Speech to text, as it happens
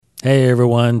Hey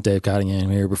everyone, Dave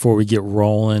Cottingham here. Before we get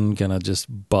rolling, gonna just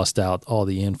bust out all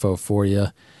the info for you.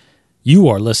 You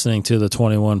are listening to the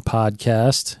 21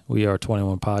 Podcast. We are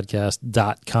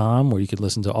 21podcast.com, where you can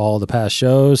listen to all the past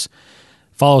shows.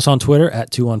 Follow us on Twitter at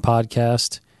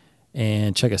 21podcast,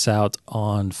 and check us out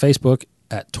on Facebook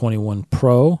at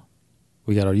 21Pro.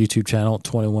 We got our YouTube channel,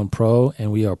 21Pro,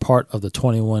 and we are part of the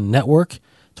 21 Network,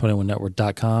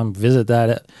 21network.com. Visit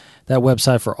that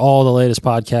website for all the latest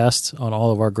podcasts on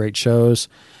all of our great shows.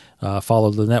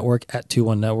 Follow the network at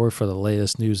 21 Network for the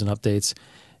latest news and updates.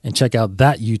 And check out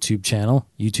that YouTube channel,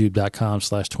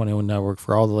 youtube.com/21 Network,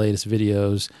 for all the latest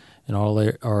videos and all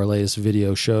our latest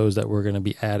video shows that we're going to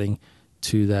be adding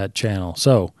to that channel.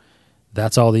 So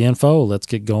that's all the info. Let's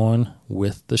get going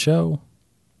with the show.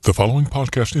 The following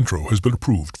podcast intro has been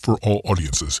approved for all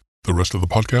audiences. The rest of the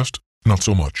podcast, not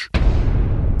so much.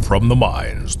 From the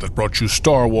minds that brought you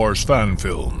Star Wars fan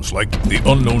films like The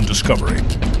Unknown Discovery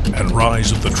and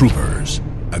Rise of the Troopers,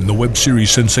 and the web series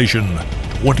sensation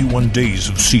 21 Days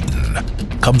of Seaton,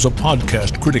 comes a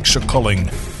podcast critics are calling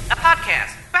a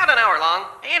podcast, about an hour long,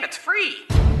 and it's free.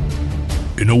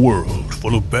 In a world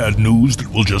full of bad news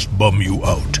that will just bum you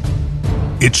out,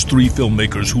 it's three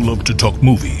filmmakers who love to talk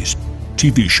movies,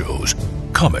 TV shows,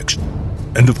 comics,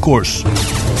 and of course,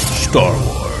 Star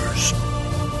Wars.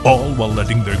 All while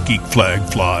letting their geek flag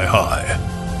fly high.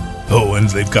 Oh, and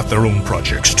they've got their own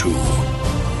projects too.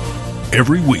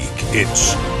 Every week,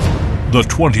 it's the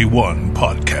 21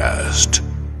 Podcast.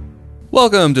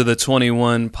 Welcome to the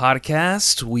 21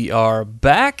 Podcast. We are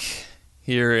back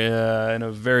here in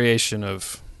a variation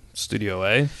of Studio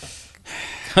A.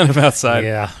 Kind of outside.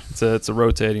 Yeah. It's a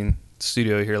rotating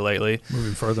studio here lately.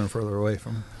 Moving further and further away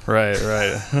from. Right.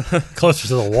 Closer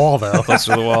to the wall, though.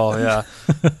 Closer to the wall, yeah.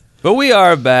 But we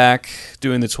are back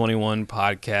doing the 21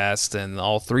 Podcast, and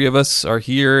all three of us are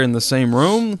here in the same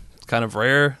room. It's kind of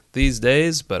rare these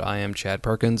days, but I am Chad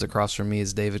Perkins. Across from me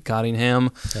is David Cottingham.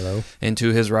 Hello. And to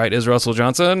his right is Russell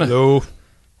Johnson. Hello.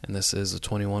 And this is the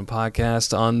 21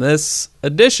 Podcast. On this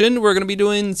edition, we're going to be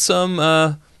doing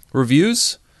some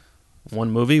reviews. One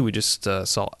movie, we just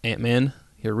saw Ant-Man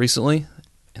here recently,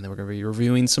 and then we're going to be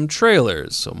reviewing some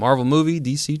trailers. So Marvel movie,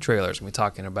 DC trailers. We're going to be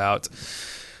talking about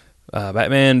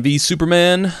Batman v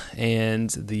Superman and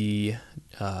the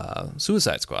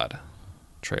Suicide Squad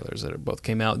trailers that both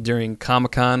came out during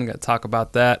Comic-Con. Got to talk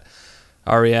about that,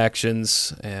 our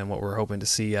reactions, and what we're hoping to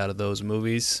see out of those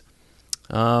movies.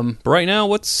 But right now,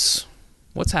 what's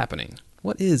happening?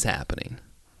 What is happening?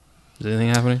 Is anything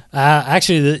happening?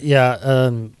 Actually,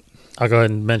 I'll go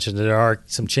ahead and mention that there are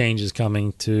some changes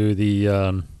coming to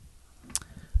the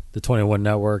 21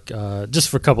 Network. Just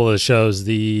for a couple of the shows,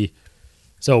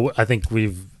 So I think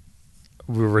we're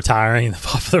retiring the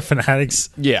Popular Fanatics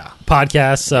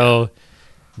podcast. So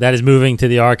that is moving to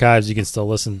the archives. You can still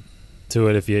listen to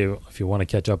it if you want to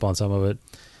catch up on some of it.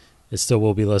 It still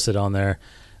will be listed on there.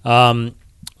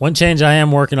 One change I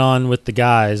am working on with the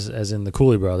guys, as in the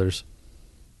Cooley Brothers,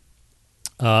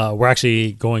 we're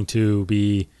actually going to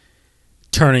be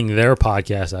turning their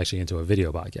podcast actually into a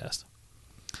video podcast.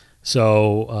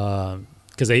 So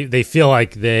because they feel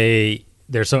like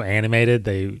they're so animated,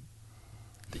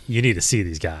 you need to see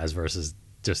these guys versus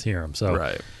just hear them. So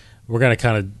we're going to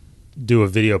kind of do a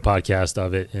video podcast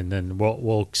of it, and then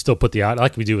we'll still put the audio,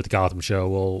 like we do with the Gotham show.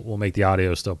 We'll make the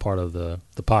audio still part of the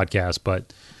podcast,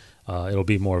 but it'll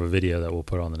be more of a video that we'll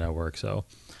put on the network. So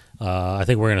I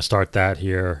think we're going to start that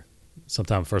here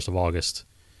sometime 1st of August.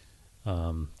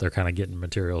 They're kind of getting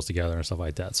materials together and stuff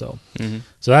like that. So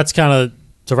so that's kind of,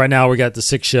 so right now we got the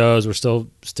 6 shows. We're still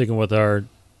sticking with our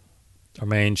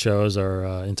main shows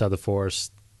are Inside the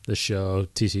Force, this show,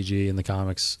 TCG, and the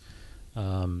comics.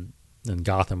 And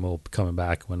Gotham will be coming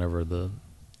back whenever the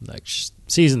next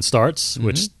season starts,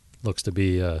 which looks to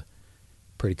be a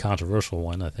pretty controversial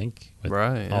one, I think.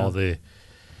 With all the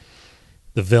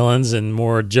villains and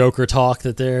more Joker talk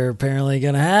that they're apparently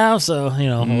going to have. So,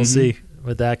 we'll see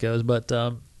what that goes. But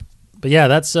yeah,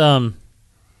 that's those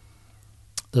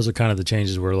are kind of the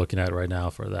changes we're looking at right now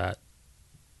for that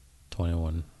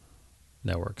 21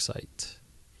 Network site.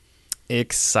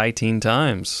 Exciting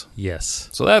times. Yes.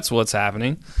 So that's what's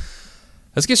happening.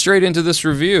 Let's get straight into this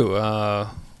review.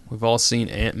 We've all seen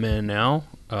Ant-Man now.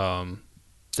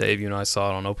 Dave, you and I saw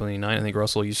it on opening night. I think,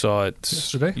 Russell, you saw it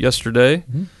yesterday.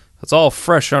 Mm-hmm. It's all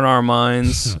fresh on our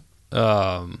minds.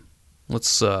 Let's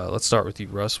start with you,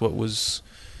 Russ. What was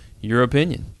your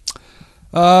opinion?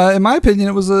 In my opinion,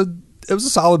 it was a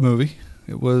solid movie.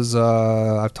 It was.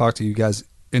 I've talked to you guys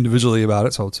individually about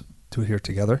it, so it's do it here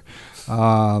together.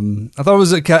 I thought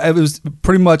it was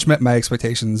pretty much met my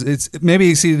expectations. It maybe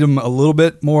exceeded them a little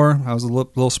bit more. I was a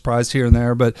little surprised here and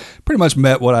there, but pretty much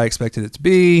met what I expected it to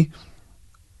be.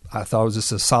 I thought it was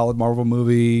just a solid Marvel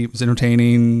movie. It was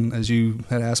entertaining, as you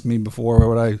had asked me before. Where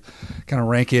would I kind of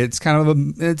rank it? It's kind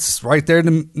of it's right there in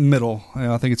the middle.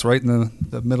 I think it's right in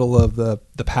the middle of the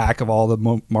pack of all the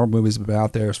Marvel movies that have been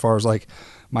out there as far as like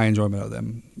my enjoyment of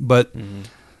them. But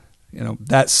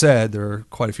that said, there are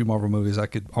quite a few Marvel movies I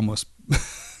could almost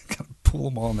kind of pull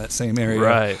them all in that same area.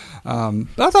 Right.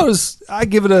 But I thought I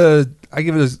give it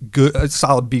a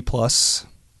solid B+.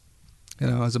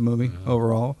 As a movie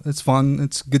overall, it's fun.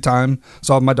 It's a good time.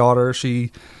 Saw it with my daughter.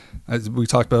 She, as we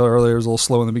talked about earlier, was a little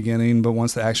slow in the beginning, but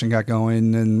once the action got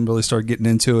going and really started getting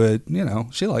into it,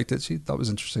 she liked it. She thought it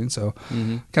was interesting. So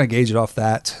kind of gauge it off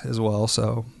that as well.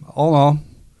 So all in all,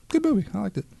 good movie. I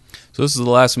liked it. So this is the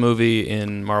last movie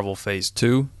in Marvel Phase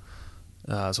 2.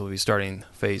 So we'll be starting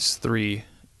Phase 3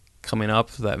 coming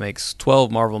up. That makes 12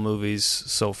 Marvel movies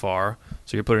so far.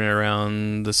 So you're putting it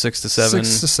around the 6 to 7.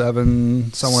 6 to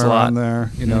 7, somewhere slot. around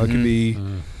there. It could be,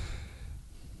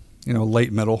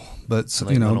 late middle, but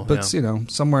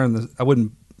somewhere in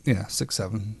the 6,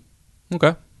 7.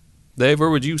 Okay, Dave, where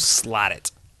would you slot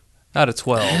it out of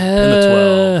 12? In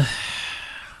the 12.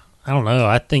 I don't know.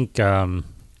 I think I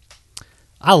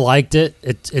liked it.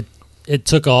 It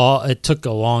took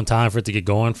a long time for it to get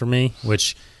going for me,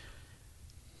 which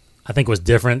I think was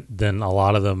different than a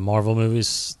lot of the Marvel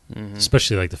movies,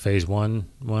 especially like the Phase 1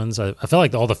 ones. I felt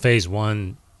like all the Phase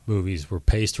 1 movies were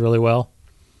paced really well.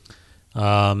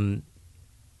 I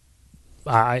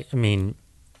mean,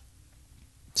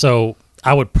 so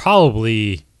I would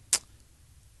probably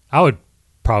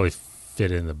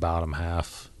fit in the bottom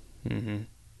half. Mm-hmm.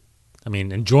 I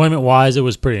mean, enjoyment-wise, it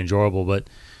was pretty enjoyable, but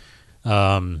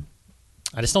I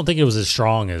just don't think it was as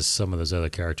strong as some of those other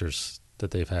characters that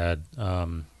they've had.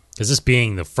 Because this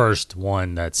being the first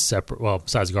one that's separate, well,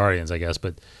 besides Guardians, I guess,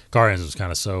 but Guardians was kind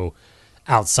of so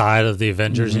outside of the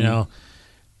Avengers,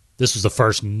 This was the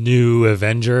first new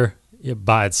Avenger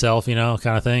by itself, kind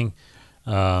of thing.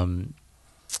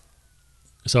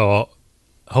 So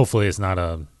hopefully it's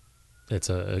not it's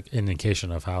an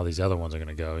indication of how these other ones are going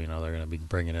to go. They're going to be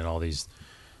bringing in all these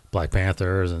Black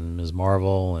Panthers and Ms.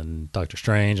 Marvel and Doctor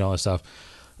Strange, all that stuff.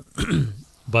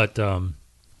 But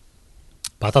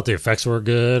I thought the effects were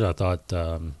good. I thought,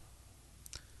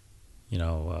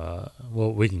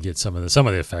 we can get some of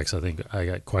the effects. I think I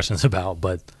got questions about,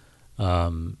 but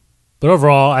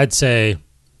overall, I'd say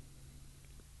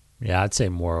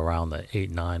more around the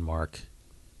 8-9 mark.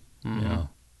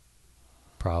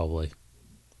 Probably.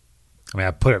 I mean,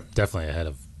 I put it definitely ahead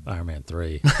of Iron Man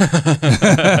 3,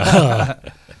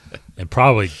 and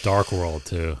probably Dark World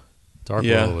too. Dark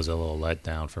World was a little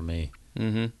letdown for me.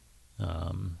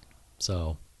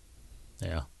 So,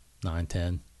 9,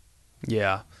 10.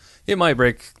 Yeah, it might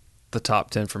break the top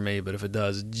 10 for me, but if it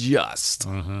does,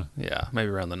 maybe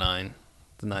around the 9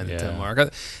 to 10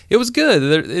 mark. It was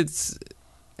good.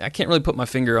 I can't really put my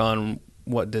finger on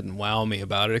what didn't wow me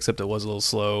about it, except it was a little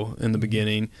slow in the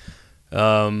beginning.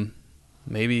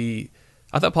 Maybe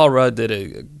I thought Paul Rudd did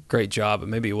a great job, but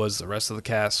maybe it was the rest of the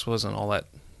cast wasn't all that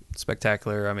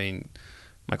spectacular. I mean,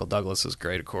 Michael Douglas is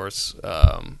great, of course,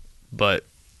 but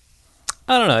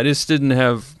I don't know. I just didn't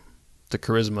have the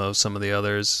charisma of some of the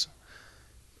others,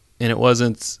 and I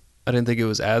didn't think it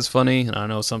was as funny. And I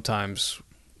know sometimes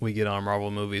we get on Marvel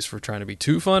movies for trying to be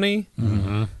too funny,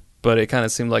 but it kind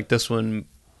of seemed like this one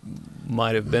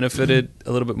might have benefited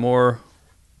a little bit more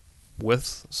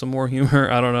with some more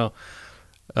humor. I don't know.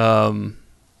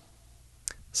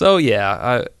 So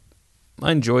yeah,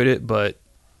 I enjoyed it, but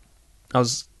I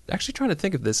was actually trying to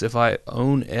think of this. If I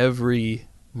own every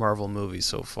Marvel movie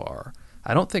so far,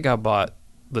 I don't think I bought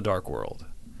The Dark World,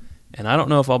 and I don't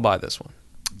know if I'll buy this one.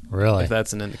 Really? If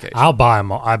that's an indication. I'll buy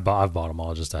them all. I've bought them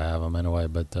all just to have them anyway,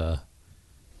 but I'll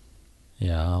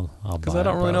buy because I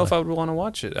don't really know if I would want to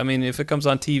watch it. I mean, if it comes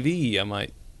on TV, I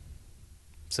might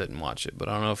sit and watch it, but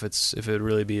I don't know if it would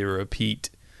really be a repeat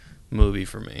movie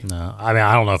for me. No, I mean,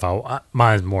 I don't know if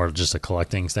mine's more of just a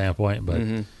collecting standpoint, but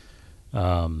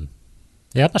I'm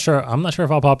not sure. I'm not sure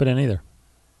if I'll pop it in either.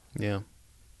 Yeah.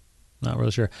 Not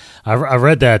really sure. I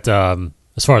read that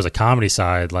as far as the comedy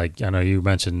side, like I know you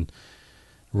mentioned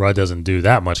Rudd doesn't do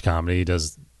that much comedy. He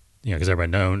does, because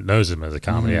everybody knows him as a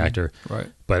comedy actor. Right.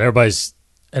 But everybody's,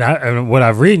 and what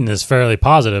I've read is fairly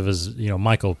positive is,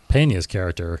 Michael Pena's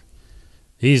character.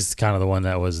 He's kind of the one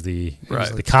that was the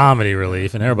comedy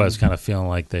relief, and everybody's kind of feeling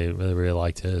like they really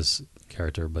liked his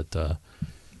character, but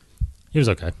he was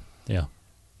okay. Yeah.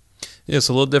 Yeah, it's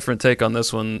a little different take on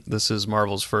this one. This is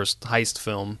Marvel's first heist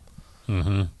film.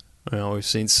 We've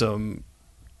seen some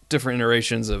different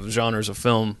iterations of genres of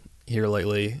film here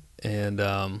lately, and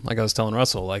like I was telling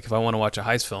Russell, like if I want to watch a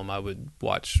heist film, I would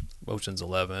watch Ocean's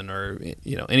 11 or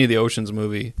any of the Ocean's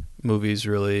movies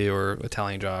really, or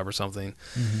Italian Job or something.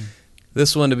 Mm-hmm.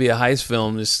 This one, to be a heist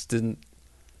film, just didn't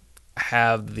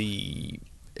have the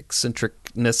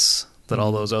eccentricness that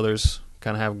all those others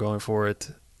kind of have going for it,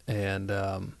 and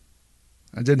I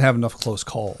didn't have enough close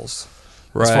calls.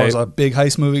 Right. As far as a big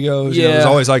heist movie goes, yeah. It was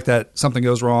always like that. Something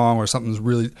goes wrong, or something's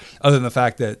really, other than the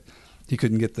fact that he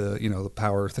couldn't get the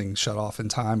power thing shut off in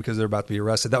time because they're about to be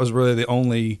arrested. That was really the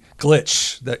only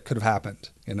glitch that could have happened,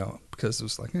 because it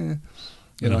was like,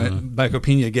 Michael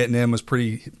Pena getting in was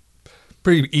pretty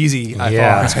easy, I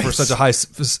thought, for such a high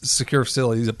secure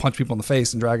facility to punch people in the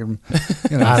face and drag them.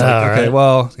 Okay, right?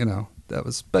 Well, that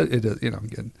was, but it is,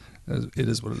 again, it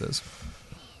is what it is.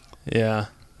 Yeah,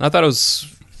 I thought it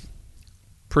was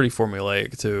pretty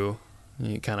formulaic too.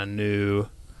 You kind of knew,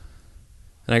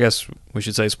 and I guess we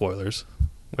should say spoilers.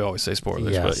 We always say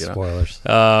spoilers, but spoilers.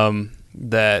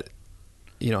 That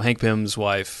Hank Pym's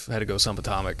wife had to go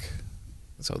subatomic,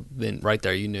 so then right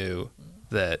there you knew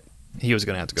that he was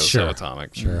going to have to go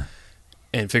subatomic,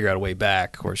 and figure out a way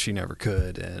back where she never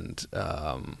could, and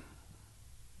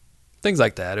things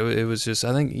like that. It was just,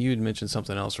 I think you had mentioned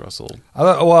something else, Russell. I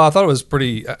thought it was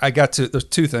pretty. There's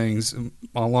two things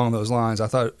along those lines. I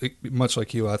thought, much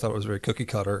like you, I thought it was very cookie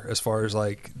cutter as far as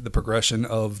like the progression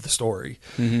of the story,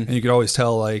 and you could always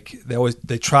tell like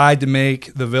they tried to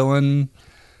make the villain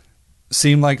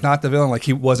seem like not the villain, like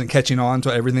he wasn't catching on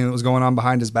to everything that was going on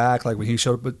behind his back. Like when he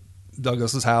showed up at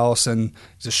Douglas's house and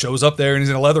just shows up there and he's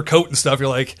in a leather coat and stuff, you're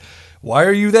like, why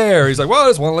are you there? He's like, well, I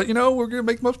just want to let you know we're going to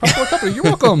make the most popular company. You're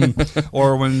welcome.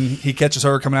 Or when he catches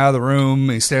her coming out of the room,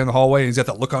 and he's standing in the hallway, and he's got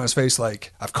that look on his face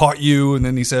like, I've caught you. And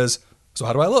then he says, so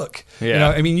how do I look?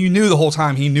 Yeah. You knew the whole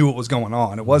time he knew what was going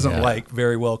on. It wasn't like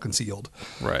very well concealed.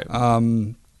 Right.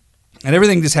 And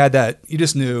everything just had that, you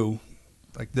just knew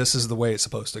like this is the way it's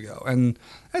supposed to go. And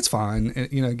that's fine.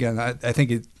 And, again, I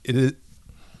think it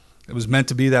was meant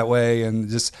to be that way. And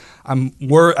just, I'm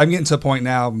getting to a point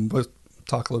now, we'll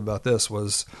talk a little about this,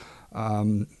 was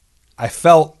I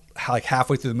felt like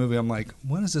halfway through the movie, I'm like,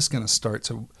 when is this going to start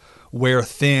to wear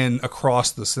thin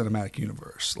across the cinematic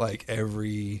universe? Like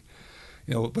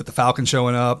with the Falcon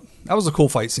showing up, that was a cool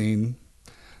fight scene.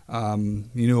 You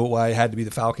knew why it had to be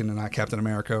the Falcon and not Captain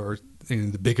America or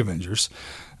the big Avengers.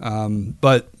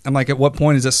 But I'm like, at what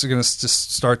point is this going to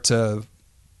just start to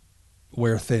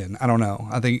wear thin? I don't know.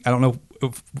 I don't know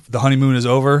if the honeymoon is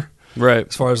over. Right.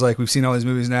 As far as like we've seen all these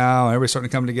movies now, and everybody's starting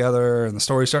to come together, and the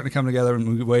story's starting to come together,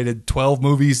 and we waited 12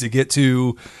 movies to get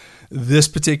to this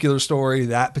particular story,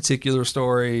 that particular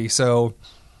story. So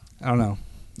I don't know.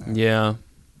 Yeah.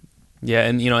 Yeah,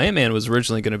 and Ant-Man was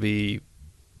originally going to be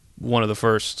one of the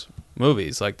first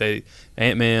movies, like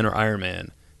Ant-Man or Iron Man,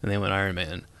 and they went Iron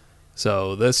Man.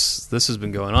 So this has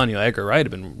been going on. Edgar Wright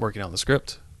had been working on the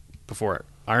script before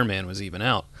Iron Man was even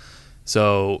out.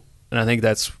 So, and I think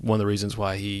that's one of the reasons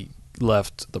why he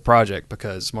left the project,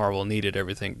 because Marvel needed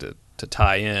everything to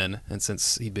tie in, and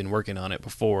since he'd been working on it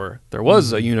before, there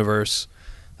was a universe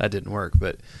that didn't work.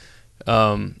 But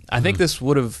I think this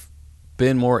would have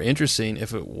been more interesting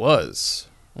if it was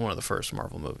one of the first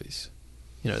Marvel movies.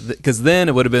 Because then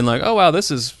it would have been like, oh wow,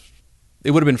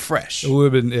 it would have been fresh. It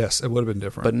would have been, yes, it would have been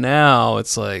different. But now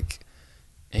it's like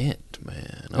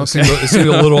Ant-Man. Okay. It seemed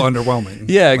a little underwhelming.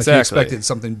 Yeah, exactly. Like you expected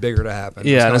something bigger to happen.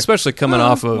 Yeah, and especially coming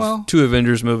off of two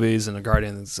Avengers movies and a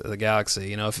Guardians of the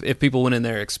Galaxy. If people went in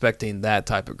there expecting that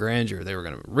type of grandeur, they were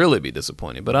going to really be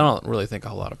disappointed. But I don't really think a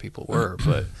whole lot of people were.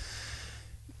 But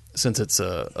since it's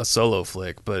a solo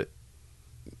flick, but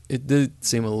it did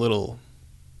seem a little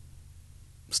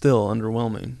still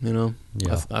underwhelming.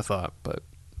 Yeah. I thought, but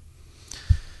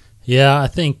yeah, I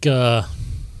think.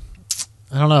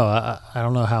 I don't know. I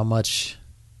don't know how much.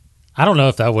 I don't know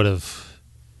if that would have.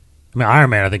 I mean, Iron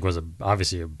Man, I think, was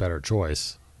obviously a better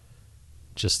choice.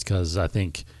 Just because I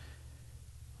think,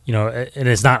 and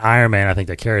it's not Iron Man, I think,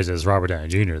 that carries it. It's Robert Downey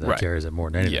Jr. that carries it more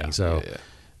than anything.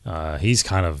 He's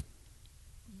kind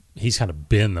of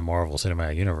been the Marvel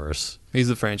Cinematic Universe. He's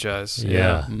the franchise.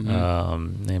 Yeah.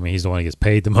 Mm-hmm. He's the one who gets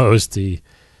paid the most. He's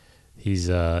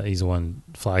the one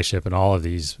flagship in all of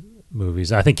these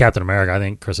movies. I think Captain America, I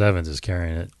think Chris Evans is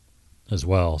carrying it as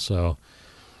well. So,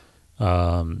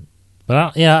 I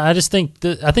just think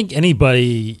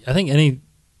anybody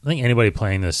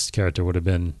playing this character would have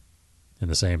been in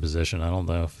the same position. I don't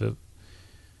know if it's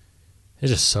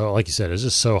just so, like you said, it's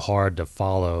just so hard to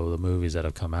follow the movies that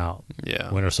have come out. Yeah.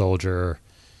 Winter Soldier,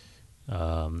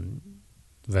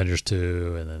 Avengers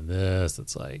 2, and then this.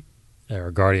 It's like,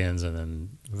 or Guardians, and then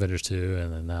Avengers 2,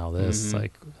 and then now this. Mm-hmm.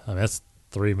 Like, I mean, that's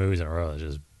 3 movies in a row. That's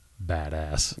just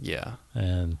badass. Yeah.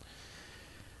 And,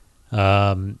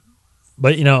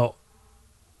 but you know,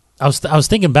 I was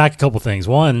thinking back a couple things.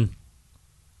 One,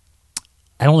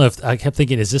 I don't know if I kept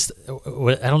thinking, is this? I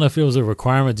don't know if it was a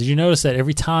requirement. Did you notice that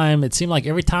every time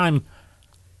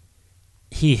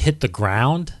he hit the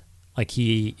ground, like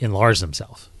he enlarged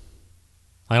himself?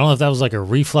 I don't know if that was like a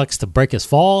reflex to break his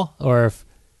fall, or if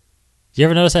you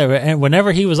ever notice that. And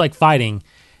whenever he was like fighting and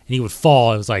he would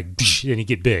fall, it was like, and he'd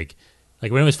get big.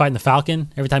 Like when he was fighting the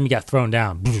Falcon, every time he got thrown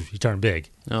down, he turned big,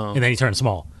 and then he turned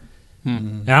small.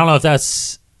 And I don't know if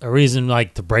that's a reason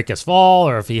like to break his fall,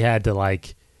 or if he had to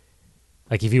like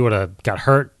if he would have got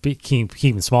hurt,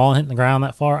 keeping small and hitting the ground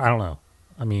that far. I don't know.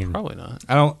 I mean, Probably not.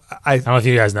 I don't know if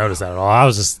you guys noticed that at all. I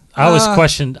was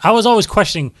always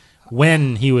questioning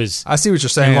when he was. I see what you're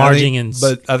saying. Enlarging,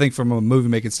 but I think from a movie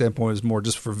making standpoint, it's more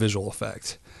just for visual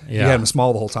effect. Yeah. You had him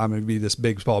small the whole time, it'd be this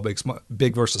big, small,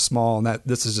 big versus small, and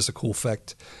this is just a cool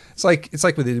effect. It's like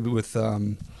what they did with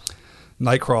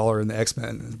Nightcrawler and the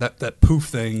X-Men, that poof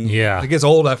thing. Yeah, it gets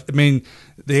old. I mean,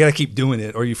 they got to keep doing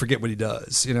it, or you forget what he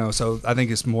does. You know, so I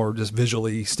think it's more just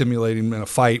visually stimulating in a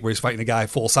fight where he's fighting a guy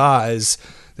full size.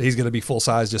 That he's going to be full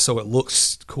size just so it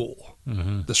looks cool.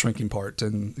 Mm-hmm. The shrinking part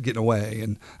and getting away,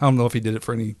 and I don't know if he did it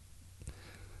for any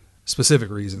specific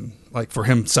reason, like for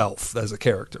himself as a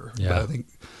character. Yeah, but I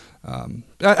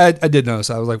think I did notice.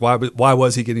 I was like, why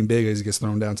was he getting big as he gets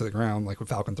thrown down to the ground? Like when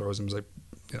Falcon throws him, it's like,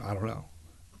 I don't know.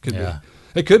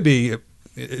 It could be.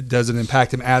 It doesn't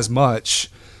impact him as much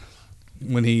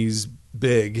when he's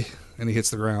big and he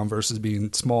hits the ground versus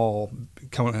being small,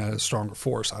 coming at a stronger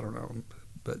force. I don't know,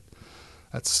 but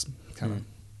that's kind of.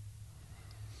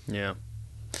 Yeah.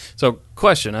 So,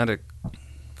 question. I had a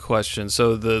question.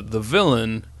 So, the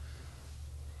villain,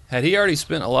 had he already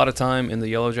spent a lot of time in the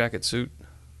Yellow Jacket suit?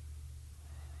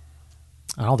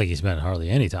 I don't think he spent hardly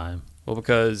any time. Well,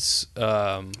 because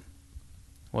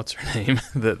what's her name?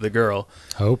 the girl.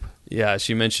 Hope? Yeah,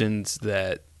 she mentioned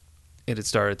that it had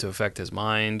started to affect his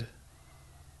mind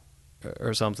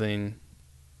or something,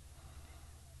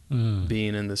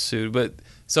 being in the suit. But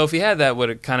so if he had that, would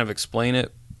it kind of explain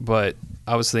it? But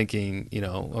I was thinking,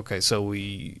 okay, so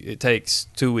it takes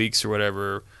 2 weeks or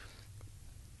whatever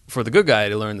for the good guy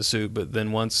to learn the suit, but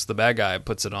then once the bad guy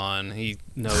puts it on, he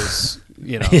knows,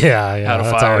 how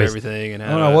to fire everything. And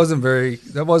that wasn't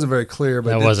very clear,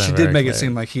 but she did make it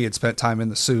seem like he had spent time in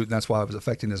the suit, and that's why it was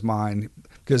affecting his mind.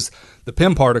 Because the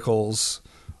Pym particles,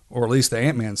 or at least the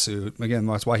Ant-Man suit, again,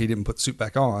 that's why he didn't put the suit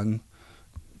back on,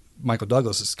 Michael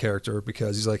Douglas's character,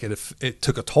 because he's like, it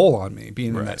took a toll on me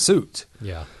being in that suit.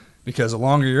 Yeah. Because the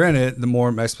longer you're in it, the more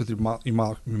it messes with your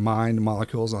mind,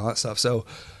 molecules, and all that stuff. So,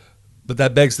 but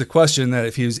that begs the question that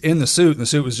if he was in the suit, and the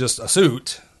suit was just a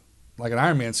suit, like an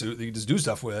Iron Man suit that you just do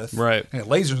stuff with, right, and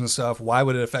lasers and stuff, why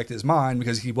would it affect his mind?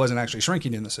 Because he wasn't actually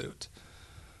shrinking in the suit.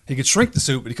 He could shrink the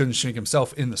suit, but he couldn't shrink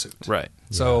himself in the suit. Right.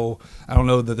 So I don't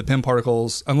know that the Pym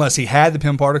particles, unless he had the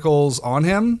Pym particles on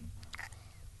him,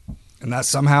 and that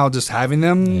somehow just having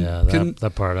them,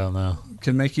 that part I don't know,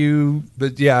 can make you.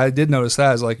 But yeah, I did notice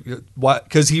that. It's like, what?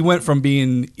 Because he went from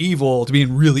being evil to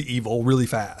being really evil really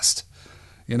fast.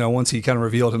 Once he kind of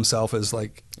revealed himself as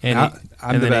like, and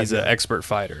then he's an expert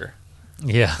fighter.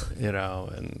 Yeah.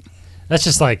 And that's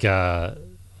just like,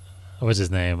 what's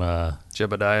his name?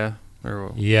 Jebediah.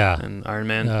 And Iron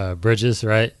Man. Bridges,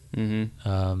 right?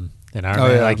 Mm-hmm. And Iron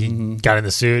Man, he got in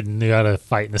the suit and knew how to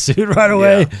fight in the suit right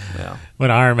away. Yeah.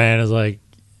 When Iron Man is like,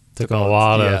 took a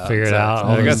while to figure it out.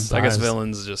 I guess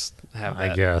villains just have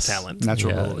that talent.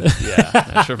 Natural ability.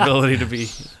 Natural ability to be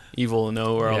evil and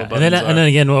know where all the buttons are. And then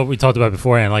again, what we talked about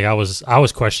beforehand, like I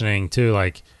was questioning too,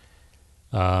 like,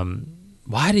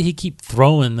 why did he keep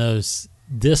throwing those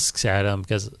discs at him?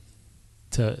 Because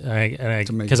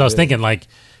I was thinking like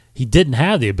he didn't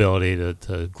have the ability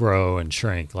to grow and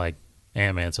shrink like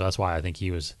Ant-Man, so that's why I think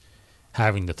he was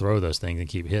having to throw those things and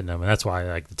keep hitting them, and that's why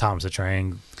like the Thomas the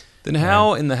Train. Then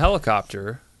how in the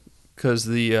helicopter? Because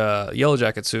the Yellow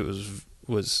Jacket suit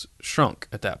was shrunk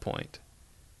at that point.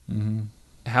 Mm-hmm.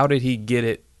 How did he get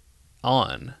it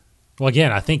on? Well,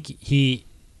 again, I think he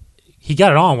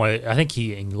got it on. I think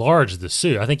he enlarged the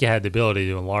suit. I think he had the ability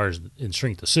to enlarge and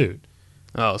shrink the suit.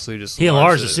 Oh, so he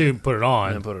enlarged the suit and put it on.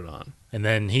 And then put it on. And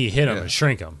then he hit him and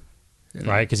shrink him,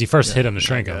 right? Because he first hit him to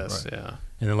shrink him. Right. Yeah.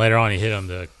 And then later on he hit him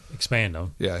to expand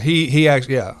him. Yeah, he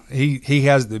actually, he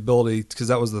has the ability, because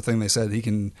that was the thing they said, he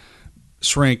can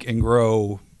shrink and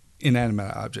grow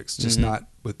inanimate objects, just not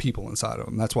with people inside of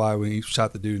them. That's why when he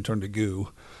shot the dude and turned to goo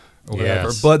or whatever.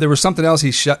 Yes. But there was something else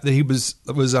he shot that he was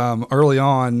early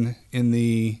on in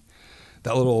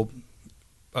that little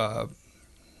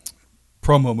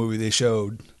promo movie they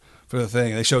showed for the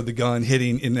thing. They showed the gun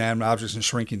hitting inanimate objects and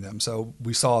shrinking them. So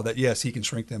we saw that, yes, he can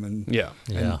shrink them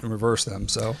and reverse them.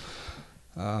 So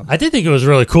I did think it was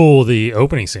really cool, the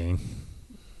opening scene.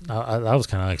 That was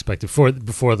kind of unexpected.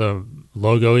 Before the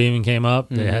logo even came up,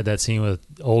 they had that scene with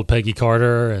old Peggy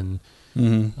Carter and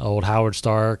old Howard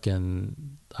Stark,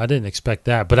 and I didn't expect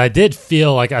that. But I did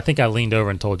feel like, I think I leaned over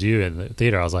and told you in the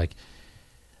theater, I was like,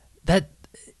 that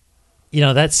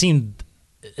seemed,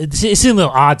 it seemed a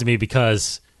little odd to me,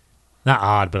 because, not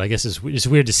odd, but I guess it's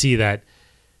weird to see that,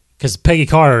 because Peggy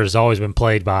Carter has always been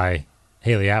played by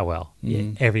Haley Atwell,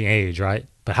 every age, right?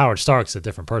 But Howard Stark's a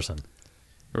different person.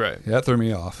 Right. Yeah, that threw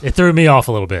me off. It threw me off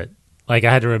a little bit. Like,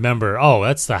 I had to remember,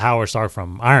 that's the Howard Stark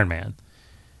from Iron Man,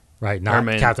 right? Not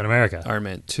Captain America. Iron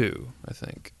Man 2, I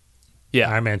think. Yeah.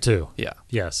 Iron Man 2. Yeah.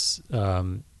 Yes. Yeah,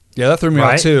 that threw me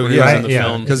off too.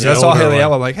 Yeah, because I saw Haley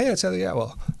Atwell, like, hey, it's Haley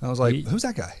Atwell. And I was like, who's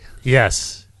that guy?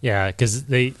 Yes. Yeah, because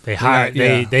they hired,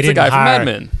 they didn't the guy hire, from Mad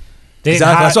Men.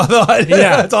 Exactly. That's what I thought.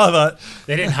 Yeah. That's all I thought.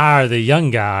 They didn't hire the young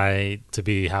guy to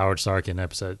be Howard Stark in Iron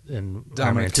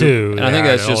Man 2. And I think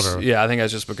that's just I think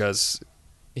that's just because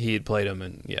he had played him,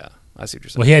 and I see what you're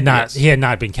saying. Well, he had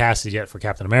not been casted yet for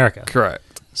Captain America. Correct.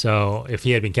 So if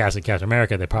he had been cast in Captain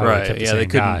America, they probably kept the same guy. They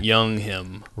couldn't young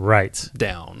him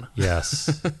down.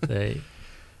 Yes.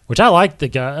 Which I like the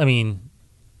guy. I mean,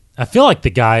 I feel like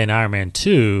the guy in Iron Man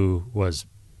 2 I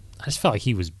just felt like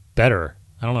he was better.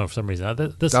 I don't know, for some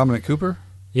reason. Dominic Cooper?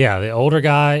 Yeah, the older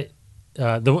guy.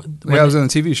 I was in a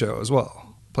TV show as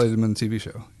well. Played him in the TV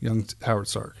show. Young Howard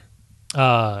Stark.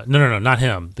 No, not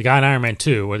him. The guy in Iron Man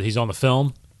 2, where he's on the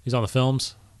film. He's on the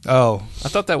films. Oh. I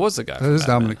thought that was the guy. That is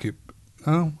Dominic Cooper.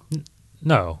 Oh.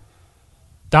 No.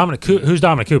 Who's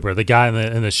Dominic Cooper? The guy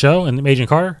in the show, in Agent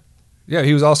Carter? Yeah,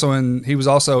 he was also in. He's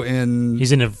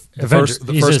in the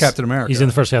first Captain America. He's in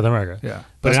the first Captain America. Yeah,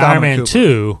 but in Iron Man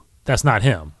 2, that's not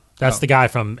him. That's the guy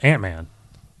from Ant-Man.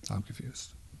 I'm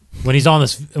confused. When he's on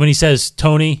this, when he says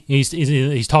Tony,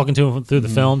 he's talking to him through the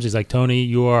films. He's like, Tony,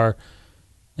 you are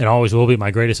and always will be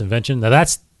my greatest invention. Now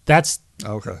that's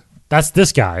okay. That's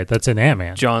this guy that's in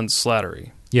Ant-Man. John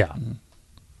Slattery. Yeah. Mm-hmm.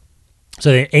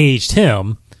 So they aged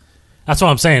him. That's what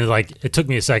I'm saying. Like, it took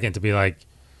me a second to be like,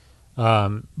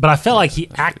 but I felt like he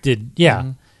acted. Yeah.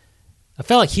 Mm-hmm. I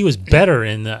felt like he was better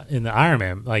in the Iron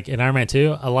Man. Like in Iron Man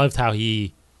 2, I loved how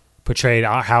he portrayed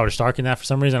Howard Stark in that for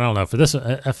some reason. I don't know. For this,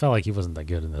 I felt like he wasn't that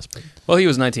good in this. But well, he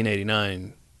was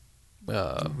 1989.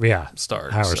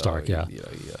 Stark. Howard Stark. Yeah.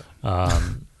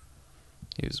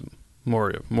 He was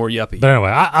more yuppie. But anyway,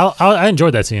 I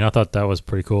enjoyed that scene. I thought that was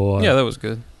pretty cool. Yeah, that was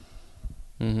good.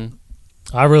 Mm-hmm.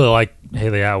 I really like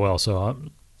Haley Atwell, so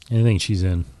anything she's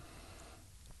in.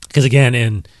 Because again,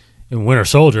 in Winter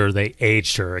Soldier, they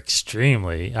aged her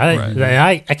extremely.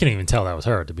 I couldn't even tell that was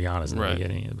her, to be honest, in the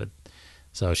beginning. But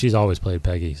so she's always played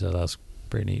Peggy, so that's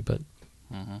pretty neat. But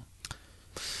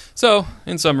so,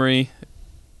 in summary,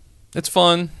 it's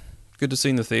fun, good to see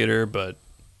in the theater, but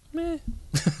meh.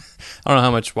 I don't know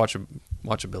how much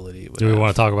watchability it would do we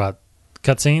want to talk about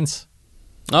cutscenes?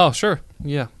 Oh, sure.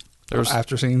 Yeah. There's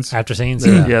after scenes. After scenes?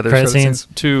 Yeah, there's credit scenes.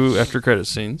 2 after credit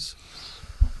scenes.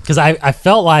 Because I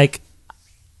felt like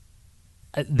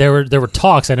there were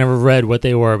talks. I never read what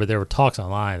they were, but there were talks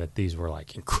online that these were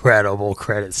like incredible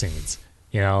credit scenes.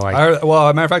 You know, like as a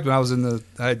matter of fact, when I was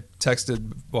I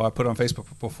texted. Well, I put it on Facebook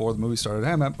before the movie started.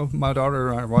 Hey, my daughter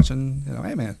and I are watching,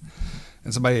 Ant-Man,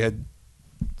 and somebody had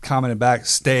commented back,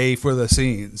 "Stay for the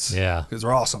scenes." Yeah, because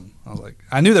they're awesome. I was like,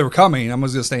 I knew they were coming. I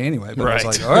was going to stay anyway, but I was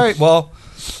like, all right, well,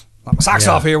 my socks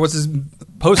off here. What's this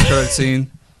post-credit scene?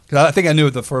 Because I think I knew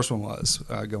what the first one was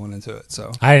going into it.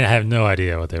 So I have no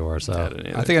idea what they were. So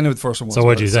I think I knew what the first one was. So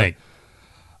what did you think?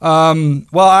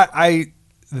 Well,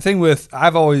 the thing with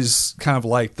I've always kind of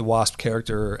liked the Wasp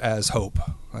character as Hope.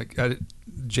 Like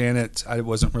Janet, I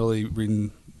wasn't really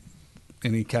reading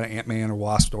any kind of Ant-Man or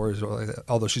Wasp stories, or like that,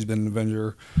 although she's been an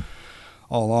Avenger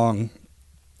all along.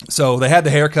 So they had the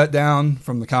haircut down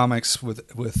from the comics with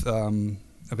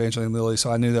Evangeline Lilly, so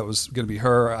I knew that was going to be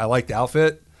her. I liked the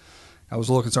outfit. I was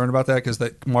a little concerned about that because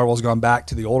Marvel's gone back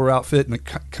to the older outfit in the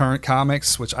current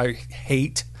comics, which I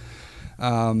hate.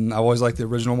 I always liked the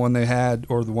original one they had,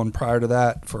 or the one prior to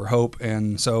that for Hope,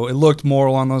 and so it looked more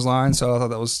along those lines. So I thought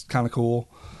that was kind of cool.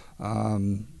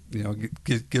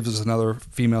 Gives us another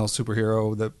female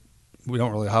superhero that we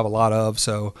don't really have a lot of,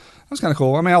 so that was kind of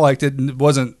cool. I mean, I liked it, and it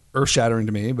wasn't earth-shattering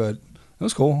to me, but it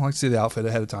was cool. I like to see the outfit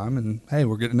ahead of time, and hey,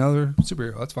 we're getting another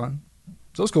superhero. That's fine.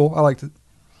 So it was cool. I liked it.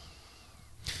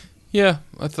 Yeah,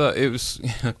 I thought it was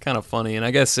kind of funny, and I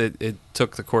guess it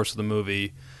took the course of the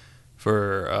movie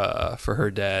for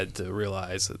her dad to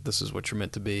realize that this is what you're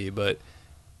meant to be, but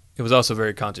it was also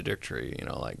very contradictory.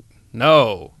 Like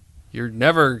no, you're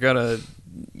never gonna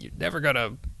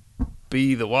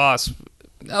be the Wasp.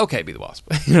 Okay, be the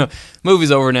Wasp.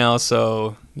 Movie's over now,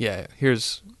 so yeah,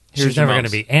 here's she's never going to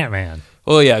be Ant-Man.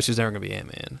 Well, yeah, she's never going to be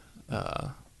Ant-Man.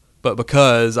 But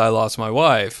because I lost my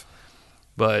wife,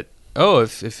 but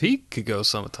if he could go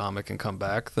subatomic and come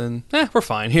back, then we're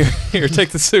fine. Here, take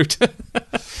the suit.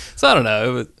 So I don't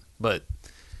know, but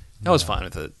I was fine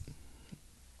with it.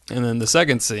 And then the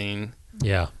second scene,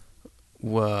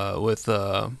 with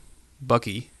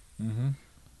Bucky,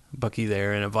 Bucky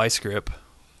there in a vice grip,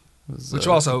 which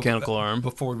also mechanical arm.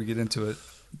 Before we get into it,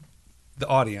 the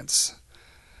audience,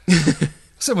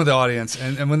 some of the audience,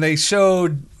 and when they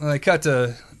cut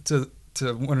to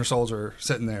Winter Soldier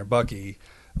sitting there, Bucky,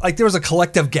 like there was a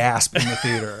collective gasp in the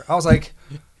theater. I was like,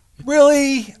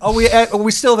 really? Are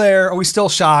we still there? Are we still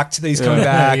shocked that he's coming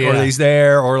back, or that he's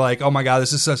there, or like, oh my god,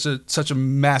 this is such a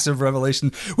massive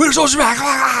revelation? Winter Soldier's back!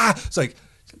 Ah! It's like,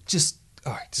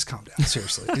 all right, just calm down.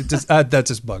 Seriously, that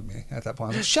just bugged me at that point. I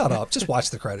was like, shut up, just watch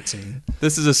the credit scene.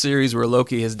 This is a series where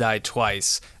Loki has died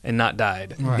twice and not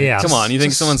died. Right. Yeah, come on, you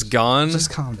think someone's gone? Just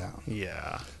calm down.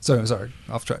 Yeah. Sorry,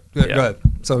 off track. Go ahead.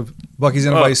 So Bucky's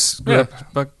in a vice grip.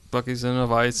 Yeah. Bucky's in a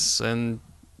vice, and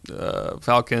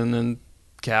Falcon and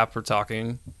Cap are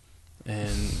talking,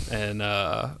 and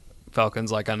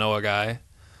Falcon's like, I know a guy.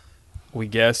 We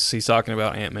guess he's talking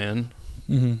about Ant-Man,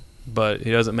 but he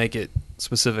doesn't make it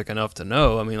specific enough to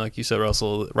know. I mean, like you said,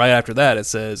 Russell, right after that it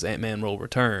says Ant-Man will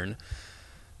return.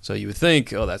 So you would think,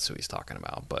 that's who he's talking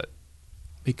about, but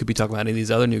he could be talking about any of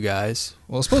these other new guys.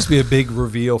 Well, it's supposed to be a big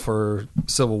reveal for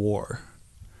Civil War.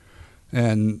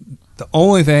 And the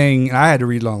only thing, and I had to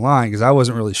read it online because I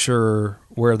wasn't really sure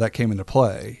where that came into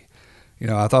play.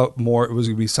 I thought more it was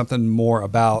going to be something more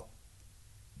about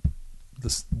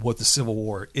what the Civil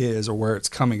War is or where it's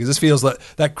coming. Because this feels like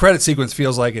that credit sequence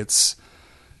feels like it's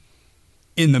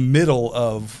in the middle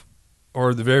of,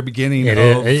 or the very beginning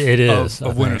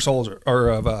of Winter Soldier or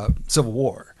of Civil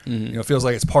War. It feels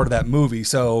like it's part of that movie.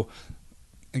 So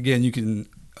again, you can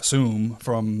assume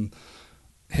from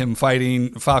him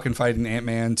Falcon fighting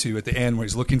Ant-Man to at the end where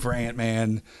he's looking for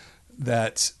Ant-Man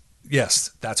that yes,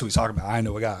 that's who he's talking about. I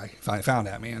know a guy. I found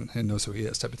Ant-Man and knows who he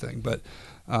is, type of thing. But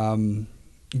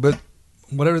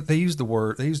whatever they used a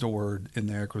word in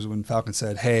there because when Falcon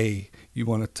said, "Hey, you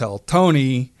want to tell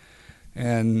Tony?"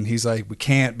 and he's like, "We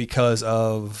can't because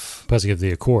of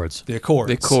the Accords." The Accords.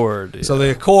 The Accord. Yeah. So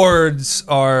the Accords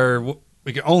are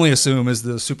we can only assume is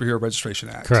the Superhero Registration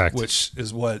Act, correct? Which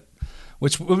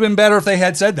would have been better if they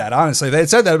had said that. Honestly, if they had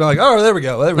said that, I'd be like, "Oh, there we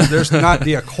go." There's not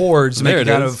the Accords. There it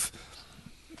kind is. Of.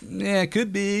 Yeah, it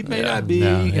could be, may not be.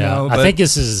 No, I think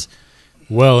this is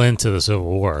well into the Civil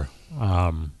War.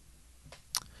 I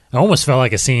almost felt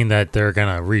like a scene that they're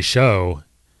going to re-show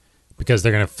because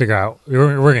they're going to figure out,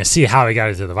 we're going to see how he got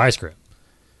into the vice grip.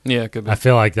 Yeah, it could be. I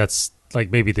feel like that's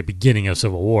like maybe the beginning of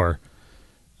Civil War.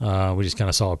 We just kind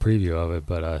of saw a preview of it,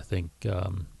 but I think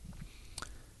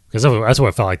because that's what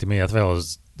it felt like to me. I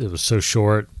felt it was so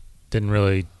short, didn't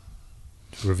really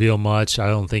reveal much. I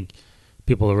don't think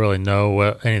people that really know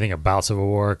anything about Civil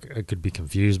War could be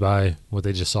confused by what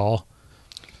they just saw.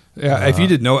 Yeah, if I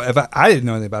didn't know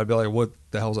anything about it, I'd be like, "What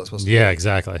the hell is that supposed to be?" Yeah,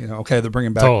 exaccly. Okay, they're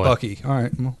bringing back Bucky. All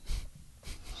right. Well.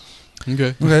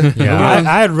 Okay. Yeah,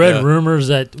 I had read rumors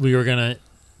that we were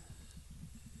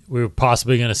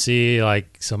possibly going to see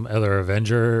like some other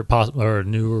Avenger or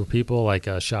newer people, like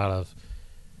a shot of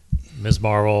Ms.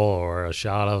 Marvel or a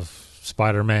shot of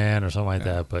Spider-Man or something like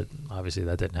that. But obviously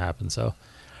that didn't happen. So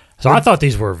I thought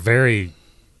these were very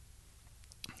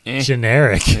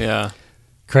generic. Yeah.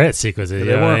 Credit sequences.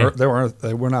 They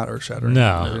were not earth-shattering.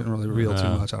 No. They didn't really reveal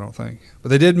too much, I don't think. But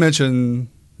they did mention,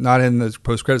 not in the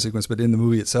post-credit sequence, but in the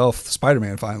movie itself,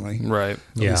 Spider-Man finally. Right.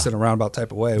 At least in a roundabout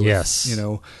type of way. With, yes.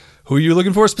 Who are you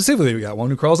looking for specifically? We got one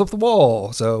who crawls up the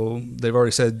wall. So they've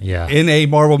already said in a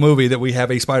Marvel movie that we have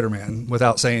a Spider-Man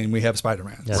without saying we have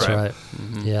Spider-Man. That's right.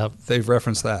 Mm-hmm. Yep. They've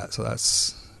referenced that, so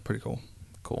that's pretty cool.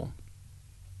 Cool.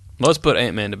 Let's put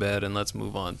Ant-Man to bed and let's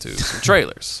move on to some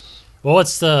trailers. Well,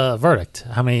 what's the verdict?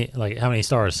 How many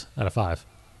stars out of 5?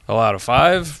 Oh, out of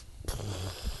 5,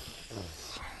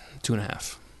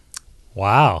 2.5.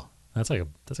 Wow, that's like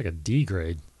a D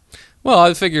grade. Well,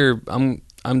 I figure I'm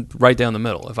right down the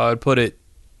middle. If I would put it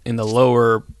in the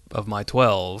lower of my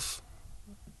 12,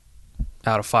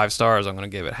 out of 5 stars, I'm going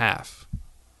to give it half,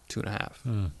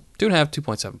 2.5, 2.5,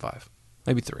 2.75,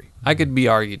 maybe 3. I could be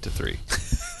argued to 3.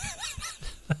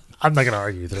 I'm not going to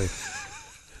argue 3.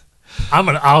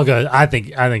 I'll go. I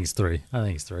think it's 3. I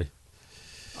think it's 3.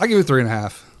 I'll give it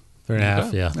 3.5.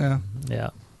 3.5. Yeah.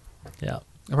 Yeah.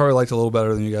 I probably liked it a little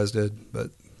better than you guys did,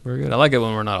 but Very good. I like it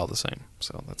when we're not all the same,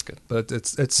 so that's good. But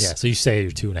it's Yeah, so you say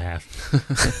you're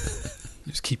 2.5.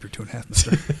 Just keep your 2.5,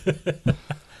 mister.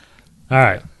 All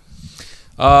right.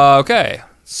 Okay.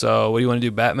 So, what do you want to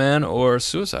do, Batman or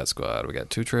Suicide Squad? We got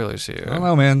 2 trailers here. I don't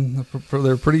know, man.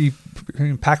 They're pretty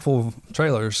impactful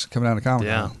trailers coming out of Comic-Con.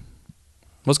 Yeah.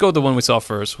 Let's go with the one we saw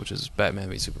first, which is Batman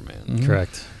v Superman. Mm-hmm.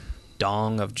 Correct.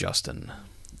 Dong of Justin,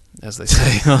 as they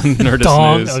say on Nerdist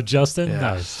Dong News. of Justin? Yeah,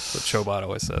 Nice. that's what Chobot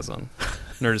always says on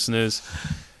Nerdist News.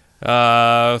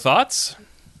 Thoughts?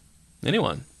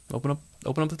 Anyone? Open up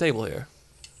the table here.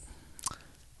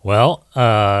 Well,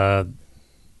 I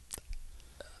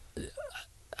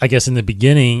guess in the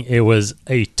beginning, it was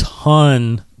a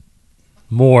ton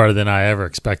more than I ever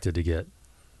expected to get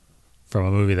from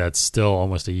a movie that's still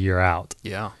almost a year out.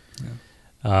 Yeah.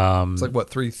 It's like, what,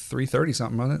 3:30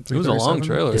 something, wasn't it? It was a long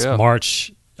trailer, It's yeah.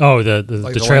 March. Oh, the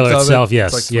Like the trailer length of itself, it,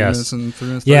 yes. it's like 3 minutes and 3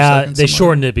 minutes, 30 Yeah, seconds, they something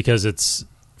shortened it because it's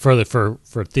for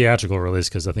theatrical release,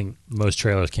 because I think most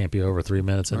trailers can't be over 3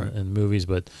 minutes in movies.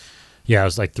 But yeah, it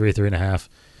was like 3.5.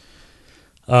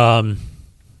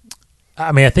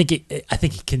 I mean, I think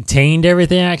it contained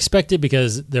everything I expected,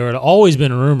 because there had always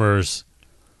been rumors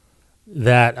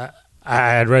that I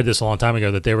had read this a long time ago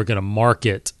that they were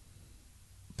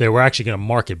actually going to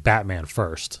market Batman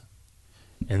first,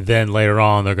 and then later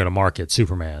on they're going to market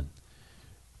Superman,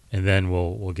 and then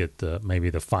we'll get maybe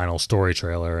the final story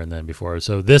trailer, and then before.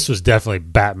 So this was definitely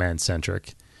Batman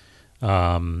centric,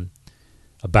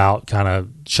 about kind of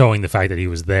showing the fact that he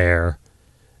was there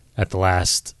at the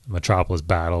last Metropolis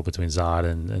battle between Zod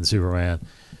and Superman.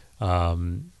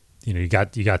 You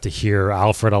got to hear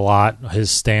Alfred a lot,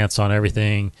 his stance on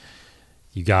everything.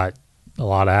 You got a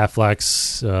lot of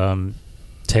Affleck's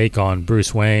take on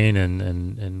Bruce Wayne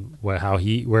and where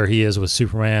he is with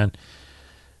Superman.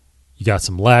 You got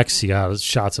some Lex. You got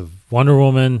shots of Wonder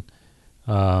Woman.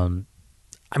 I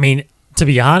mean, to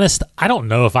be honest, I don't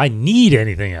know if I need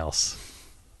anything else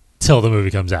till the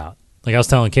movie comes out. Like I was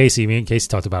telling Casey, me and Casey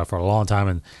talked about it for a long time,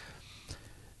 and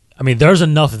I mean, there's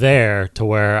enough there to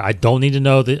where I don't need to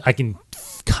know that I can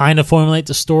kind of formulate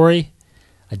the story.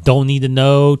 I don't need to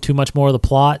know too much more of the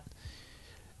plot,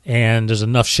 and there's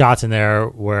enough shots in there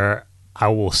where I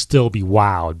will still be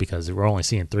wowed, because we're only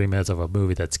seeing 3 minutes of a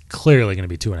movie that's clearly going to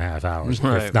be 2.5 hours,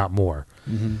 right, if not more.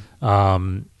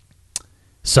 Mm-hmm.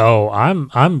 So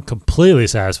I'm completely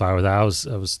satisfied with that. I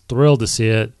was thrilled to see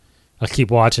it. I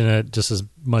keep watching it just as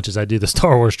much as I do the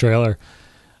Star Wars trailer.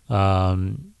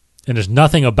 And there's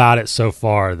nothing about it so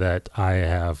far that I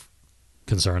have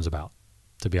concerns about,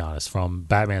 to be honest. From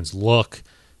Batman's look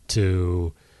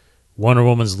to Wonder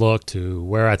Woman's look to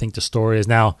where I think the story is.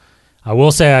 Now, I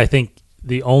will say I think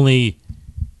the only,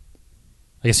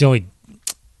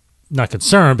 not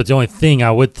concern, but the only thing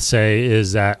I would say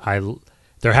is that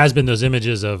there has been those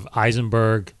images of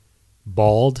Eisenberg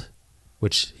bald,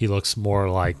 which he looks more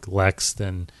like Lex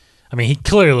than, I mean, he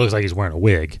clearly looks like he's wearing a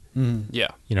wig. Mm. Yeah.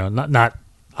 You know, not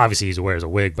obviously he wears a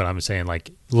wig, but I'm saying like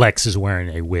Lex is wearing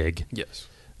a wig. Yes.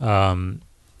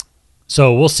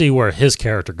 So we'll see where his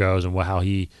character goes and how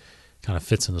he kind of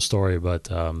fits in the story. But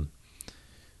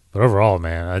overall,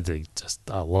 man,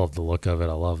 I love the look of it.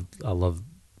 I love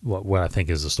what I think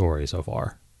is the story so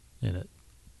far in it.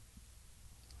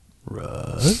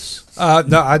 Russ?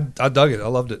 No, I dug it. I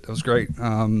loved it. It was great.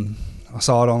 I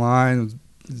saw it online.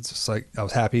 It's just like I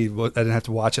was happy I didn't have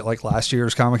to watch it like last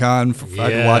year's Comic-Con. I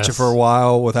had to watch it for a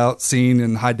while without seeing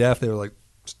in high def. They were like,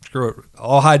 screw it,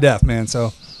 all high def, man.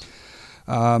 So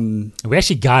we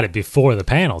actually got it before the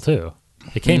panel too.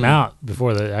 It came out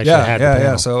before the actually had the panel.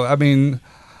 Yeah. So I mean,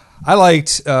 I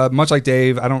liked much like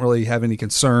Dave. I don't really have any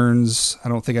concerns. I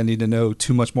don't think I need to know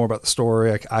too much more about the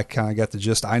story. I kind of got the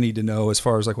gist I need to know as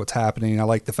far as like what's happening. I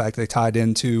like the fact they tied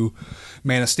into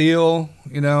Man of Steel.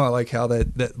 You know, I like how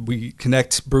that we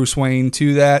connect Bruce Wayne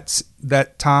to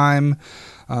that time.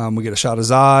 We get a shot of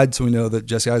Zod, so we know that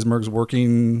Jesse Eisenberg's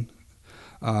working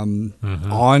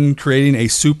on creating a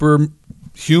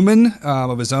superhuman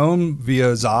of his own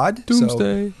via Zod.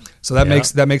 Doomsday. So that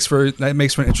makes for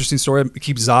an interesting story. It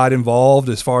keeps Zod involved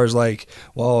as far as like,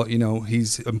 well, you know,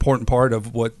 he's an important part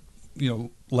of what, you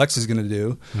know, Lex is going to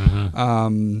do.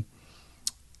 Mm-hmm.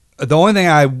 The only thing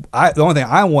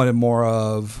I wanted more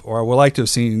of, or I would like to have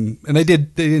seen, and they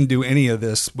didn't do any of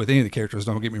this with any of the characters.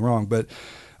 Don't get me wrong, but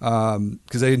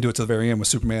because they didn't do it to the very end with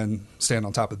Superman standing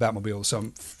on top of the Batmobile, so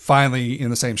I'm finally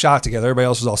in the same shot together. Everybody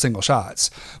else was all single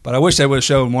shots, but I wish they would have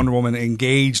shown Wonder Woman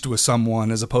engaged with someone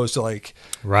as opposed to like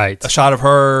a shot of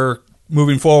her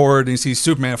moving forward and you see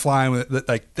Superman flying with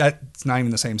like that's not even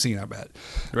the same scene. I bet.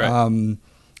 Right.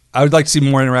 I would like to see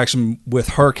more interaction with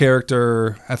her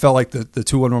character. I felt like the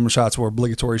two Wonder Woman shots were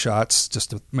obligatory shots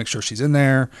just to make sure she's in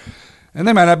there. And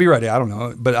they might not be ready. I don't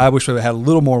know. But I wish we had a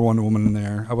little more Wonder Woman in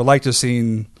there. I would like to have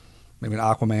seen maybe an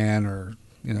Aquaman or,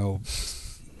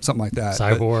 something like that.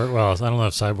 Cyborg. Well, I don't know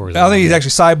if Cyborg is. I don't think he's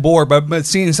actually Cyborg, but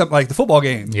seeing something like the football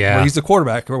game where he's the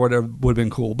quarterback or whatever would have been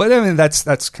cool. But I mean, that's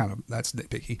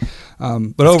nitpicky.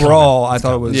 But overall, I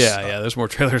thought it was. Yeah. There's more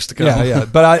trailers to come. Yeah.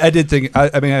 But I did think,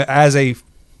 I mean, as a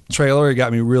trailer, it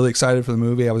got me really excited for the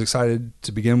movie. I was excited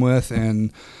to begin with,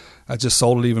 and I just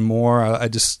sold it even more. I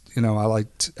just, I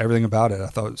liked everything about it. I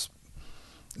thought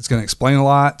it's going to explain a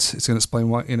lot. It's going to explain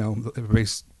what,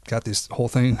 everybody's got this whole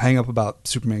thing hang up about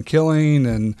Superman killing,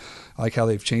 and I like how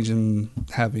they've changed him,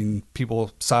 having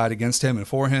people side against him and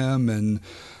for him. And,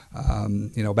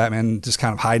 Batman just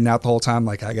kind of hiding out the whole time.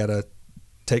 Like, I got to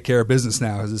take care of business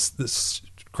now. This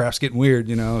crap's getting weird,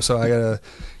 so I got to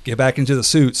get back into the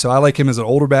suit. So I like him as an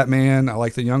older Batman. I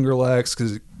like the younger Lex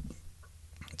because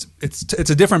it's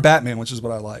a different Batman, which is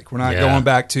what I like. We're not going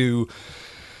back to,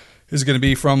 is it going to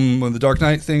be from the Dark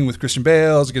Knight thing with Christian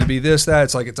Bale? Is it going to be this, that?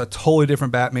 It's like it's a totally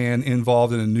different Batman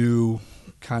involved in a new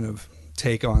kind of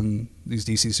take on these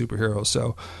DC superheroes.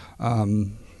 So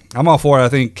I'm all for it. I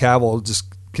think Cavill just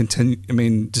continue. I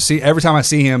mean, to see every time I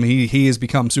see him, he has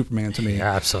become Superman to me.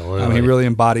 Yeah, absolutely. He really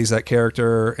embodies that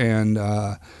character. And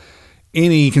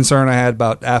any concern I had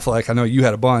about Affleck, I know you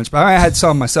had a bunch, but I had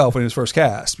some myself when he was first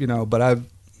cast. But I've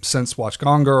since watched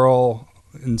Gone Girl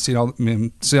and seen all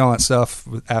that stuff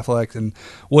with Affleck and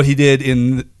what he did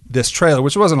in this trailer,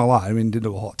 which wasn't a lot. I mean, didn't do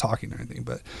a whole lot of talking or anything,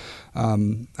 but I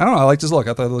don't know. I liked his look.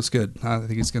 I thought it looks good. I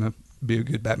think he's going to be a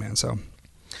good Batman. So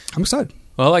I'm excited.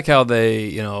 Well, I like how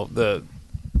they,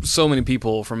 so many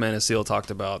people from Man of Steel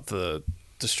talked about the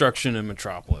destruction in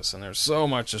Metropolis, and there's so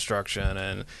much destruction,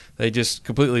 and they just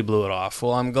completely blew it off.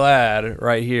 Well, I'm glad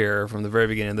right here from the very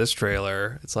beginning of this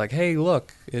trailer, it's like, hey,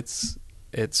 look, it's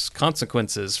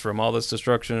consequences from all this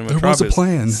destruction in Metropolis. There was a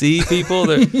plan. See, people?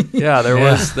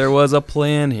 There was a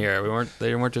plan here.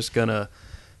 They weren't just gonna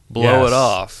blow it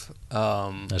off.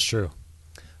 That's true.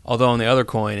 Although on the other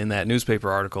coin, in that newspaper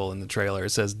article in the trailer, it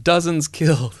says dozens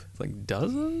killed. It's like,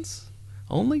 dozens?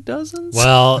 Only dozens?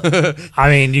 Well, I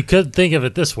mean, you could think of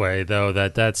it this way, though,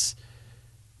 that's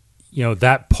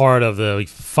that part of the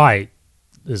fight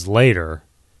is later.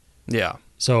 Yeah.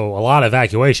 So a lot of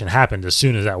evacuation happened as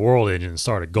soon as that world engine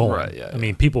started going. Right, yeah. I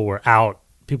mean, people were out.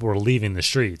 People were leaving the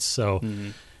streets. So,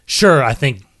 sure, I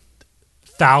think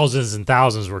thousands and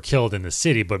thousands were killed in the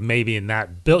city, but maybe in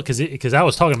that build, because I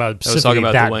was talking about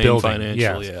specifically that the Wayne building.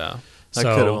 Financial, yeah. That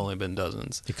could have only been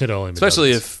dozens. It could have only been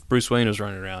especially dozens. If Bruce Wayne was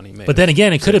running around. But then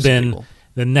again, it could have been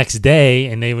the next day,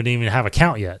 and they wouldn't even have a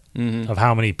count yet of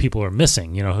how many people are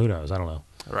missing. Who knows? I don't know.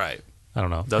 Right. I don't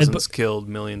know. Dozens killed,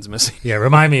 millions missing. Yeah,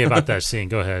 remind me about that scene.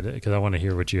 Go ahead, because I want to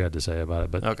hear what you had to say about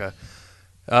it. But okay.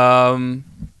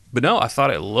 But no, I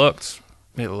thought it looks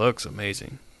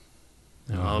amazing.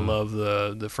 I love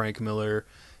the Frank Miller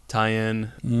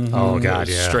tie-in. Oh God,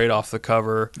 yeah, straight off the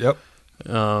cover. Yep.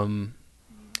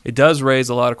 It does raise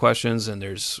a lot of questions, and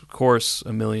there's of course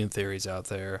a million theories out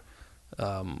there.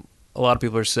 A lot of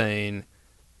people are saying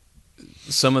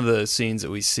some of the scenes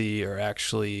that we see are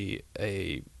actually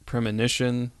a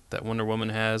premonition that Wonder Woman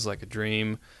has, like a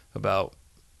dream about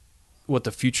what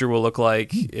the future will look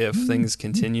like if things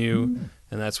continue,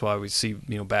 and that's why we see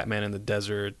Batman in the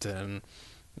desert and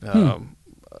Superman.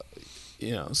 Oh,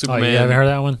 you haven't heard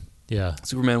that one? Yeah,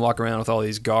 Superman walking around with all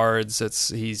these guards.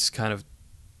 He's kind of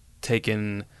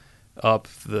taken up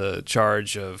the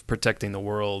charge of protecting the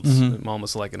world,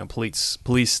 almost like in a police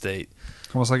state.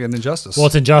 Almost like an Injustice. Well,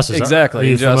 it's Injustice. Exactly. Are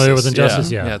you familiar with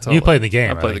Injustice? Yeah. Yeah. Totally. You played the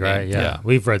game, I played the game, right? yeah.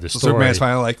 We've read the story. Superman's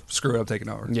finally like, screw it, I'm taking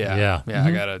over. Yeah.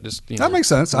 I gotta just that makes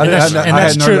sense. And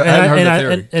that's true.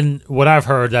 And what I've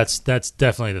heard, that's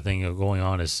definitely the thing going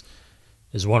on is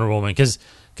Wonder Woman, because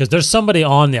there's somebody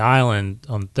on the island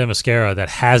on Themyscira that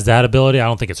has that ability. I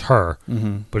don't think it's her,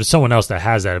 but it's someone else that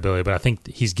has that ability. But I think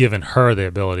he's given her the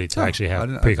ability to actually have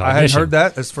precognition. I hadn't heard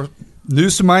that. It's for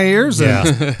news to my ears.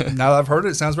 And now that I've heard it,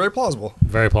 it sounds very plausible.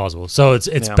 Very plausible. So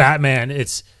it's Batman.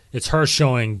 It's her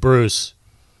showing Bruce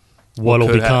what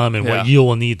will become and what you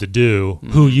will need to do,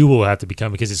 who you will have to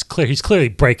become, because it's clear he's clearly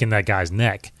breaking that guy's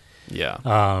neck.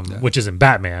 Which isn't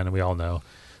Batman, and we all know.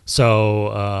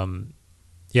 So.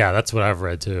 Yeah, that's what I've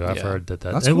read too. I've heard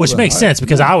that, cool, which makes sense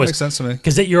because I was makes sense to me.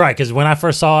 Because you're right. Because when I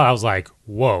first saw it, I was like,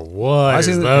 "Whoa, what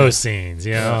is those scenes?"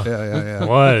 Yeah.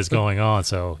 What is going on?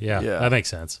 So that makes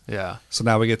sense. Yeah. So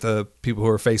now we get the people who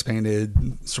are face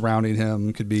painted surrounding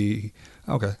him. Could be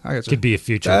okay. I got you. Could be a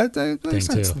future that thing makes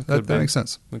sense. too. That makes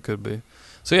sense. It could be.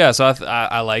 So yeah. So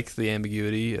I like the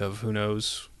ambiguity of who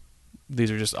knows these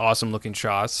are just awesome looking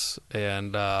shots,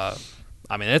 and I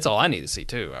mean that's all I need to see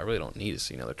too. I really don't need to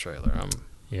see another trailer.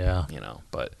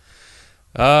 But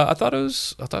I thought it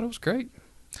was great.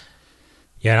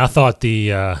 Yeah, and I thought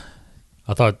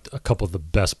a couple of the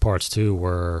best parts too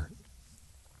were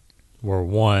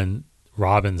one,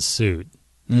 Robin's suit.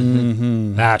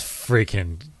 Mm-hmm. That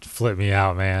freaking flipped me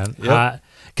out, man. Yep.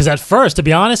 Because at first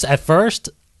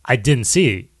I didn't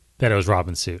see that it was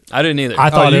Robin's suit. I didn't either. I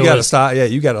thought you it got to was. stop. Yeah,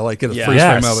 you got to like get a freeze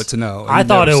frame of it to know. I You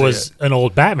thought never it see was an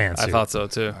old Batman suit. I thought so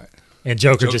too. And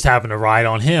Joker just happened to ride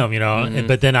on him,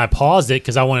 But then I paused it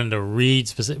because I wanted to read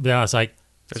specific. Then I was like,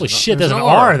 "Holy shit! There's an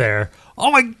R there!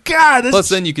 Oh my god!" Plus,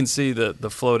 then you can see the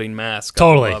floating mask.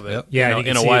 Totally. Above it, Yeah,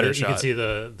 in a wider shot. You can see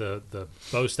the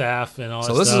bow staff and all.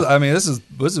 So that this stuff. is. I mean, this is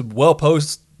well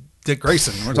post Dick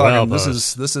Grayson. We're talking. This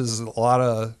is a lot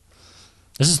of.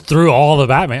 This is through all the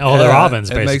Batman, the Robins,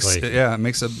 basically. It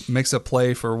makes a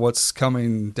play for what's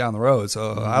coming down the road.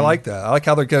 So I like that. I like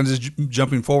how they're kind of just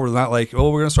jumping forward, not like, oh,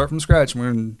 we're going to start from scratch.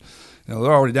 They're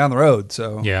already down the road.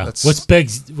 So yeah, that's, which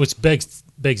begs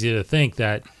you to think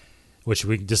that, which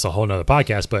we just a whole nother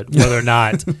podcast, but whether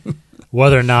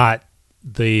or not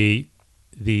the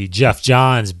Jeff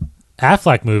Johns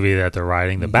Affleck movie that they're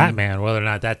writing, the Batman, whether or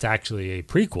not that's actually a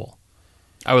prequel.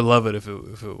 I would love it if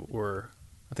it were.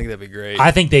 I think that'd be great.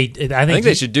 I think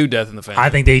they should do Death in the Family. I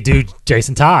think they do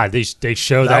Jason Todd. They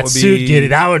show that suit get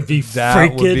it. That would be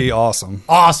awesome.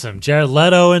 Awesome. Jared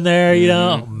Leto in there,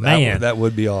 man. That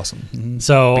would be awesome. Mm-hmm.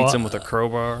 So beats him with a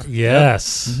crowbar.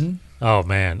 Yes. Yep. Mm-hmm. Oh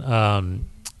man.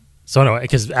 So anyway,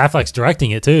 because Affleck's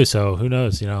directing it too, so who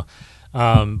knows,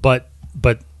 But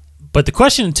the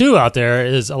question too out there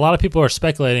is a lot of people are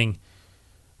speculating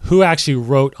who actually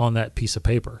wrote on that piece of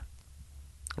paper.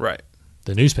 Right.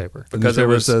 The newspaper. Because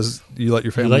it says you let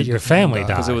your family die.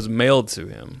 Because it was mailed to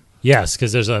him. Yes,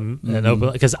 because there's an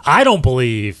open. Because I don't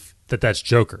believe that that's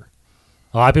Joker.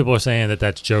 A lot of people are saying that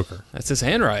that's Joker. That's his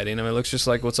handwriting. I mean, it looks just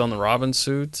like what's on the Robin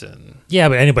suit. And yeah,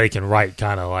 but anybody can write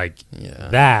kind of like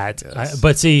that.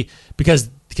 But see, because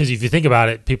if you think about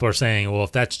it, people are saying, well,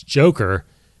 if that's Joker,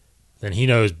 then he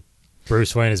knows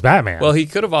Bruce Wayne is Batman. Well, he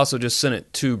could have also just sent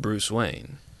it to Bruce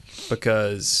Wayne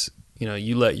because.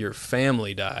 You let your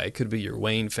family die. It could be your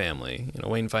Wayne family.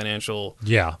 Wayne Financial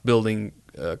building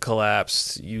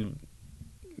collapsed. He's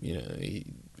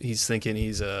thinking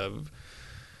he's just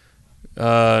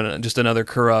another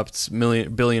corrupt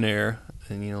billionaire,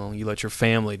 and you let your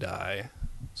family die.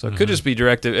 So it could just be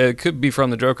directed. It could be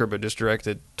from the Joker, but just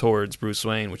directed towards Bruce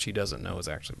Wayne, which he doesn't know is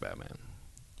actually Batman.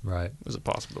 Right, is a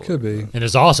possibility. Could be. And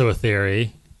there's also a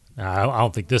theory. I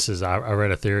don't think this is. I read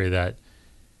a theory that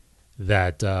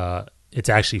it's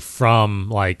actually from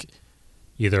like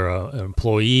either an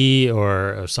employee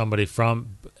or somebody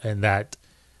from, and that,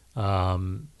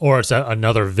 or it's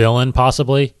another villain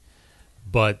possibly,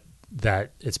 but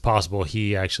that it's possible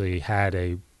he actually had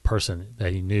a person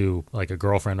that he knew, like a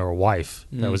girlfriend or a wife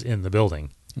that was in the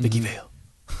building. Vicky Vale.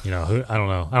 Who I don't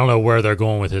know. I don't know where they're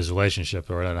going with his relationship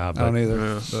or not. But, I don't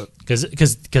either.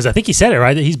 Because I think he said it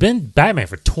right. That he's been Batman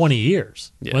for 20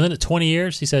 years. Yeah. Wasn't it 20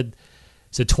 years? He said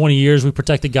 20 years we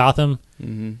protected Gotham.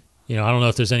 Mm-hmm. I don't know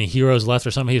if there's any heroes left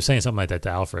or something. He was saying something like that to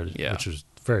Alfred, which was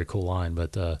a very cool line.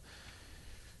 But and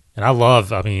I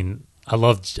loved how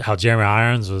Jeremy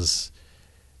Irons was,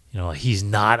 he's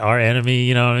not our enemy.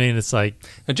 You know what I mean? It's like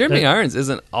now, Jeremy Irons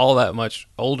isn't all that much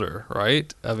older,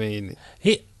 right? I mean,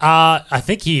 I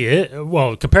think he is.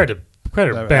 Well, compared to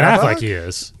Ben Affleck, he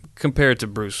is. Compared to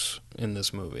Bruce in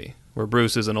this movie, where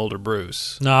Bruce is an older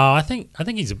Bruce. No, I think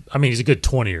he's a good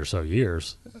 20 or so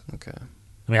years. Okay.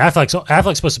 I mean,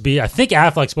 Affleck's supposed to be. I think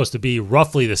Affleck's supposed to be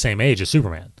roughly the same age as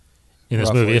Superman in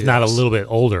this movie, if not a little bit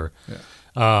older. Yeah.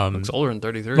 Looks older than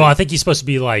 33. Well, I think he's supposed to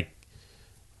be like.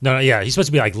 He's supposed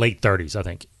to be like late 30s. I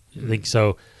think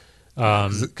so.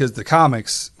 Because the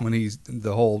comics, when he's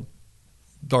the whole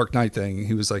Dark Knight thing,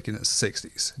 he was like in his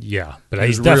 60s. Yeah, but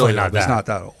he's definitely not that. He's not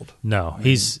that old. No,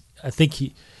 I think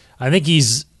he's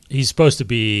supposed to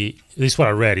be. At least what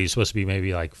I read, he's supposed to be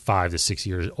maybe like 5 to 6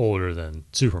 years older than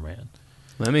Superman.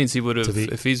 That means he would have,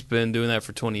 if he's been doing that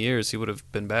for 20 years, he would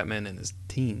have been Batman in his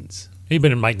teens. He'd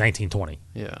been in like 1920.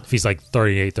 Yeah. If he's like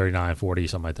 38, 39, 40,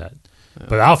 something like that. Yeah.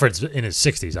 But Alfred's in his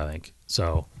 60s, I think.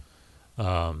 So,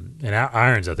 and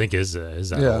Irons, I think, is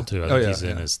that old too. I think he's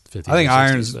in his 50s. I think 60s,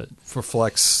 Irons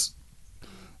reflects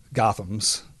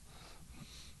Gotham's.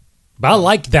 But I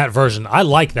like that version. I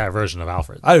like that version of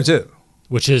Alfred. I do too.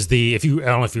 Which is I don't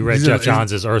know if you read Jeff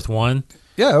Johns' Earth One.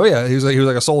 Yeah, oh yeah, he was like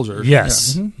a soldier.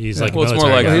 Yes, yeah. He's like it's more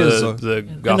like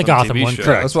the Gotham TV one. show.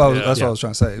 Correct. That's what I was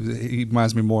trying to say. He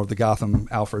reminds me more of the Gotham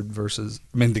Alfred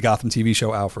the Gotham TV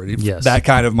show Alfred. Yes. That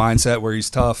kind of mindset where he's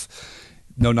tough,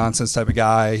 no nonsense type of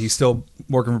guy. He's still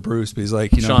working for Bruce, but he's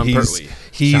like, you know, Sean Pertwee.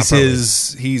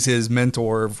 he's his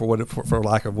mentor for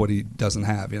lack of what he doesn't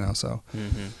have, you know. So,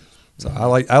 so I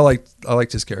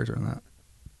liked his character in that.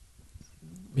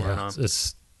 Yeah,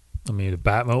 it's. I mean, the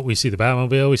Batmobile. We see the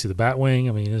Batmobile. We see the Batwing.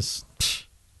 I mean, it's.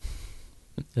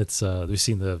 We've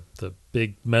seen the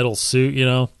big metal suit, you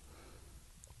know.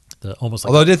 Almost like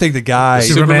Although I did think the guy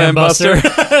Superman Buster. Is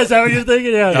that what you're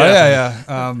thinking? Yeah. Oh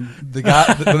yeah. The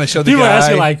guy when they showed the people guy,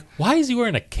 ask me like, why is he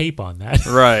wearing a cape on that?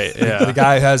 Right. Yeah. the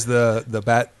guy has the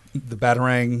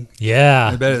batarang.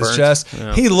 Yeah. In his Burnt. chest.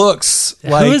 Yeah. He looks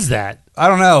like, who is that? I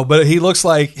don't know, but he looks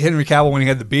like Henry Cavill when he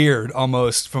had the beard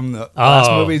almost from the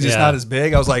last movie. Just not as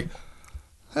big. I was like,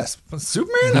 that's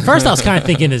Superman. At first, I was kind of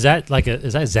thinking, is that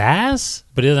Zaz?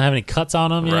 But he doesn't have any cuts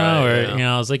on him, you know? Or you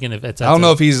know, I was thinking if it's. I don't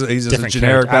know if he's just a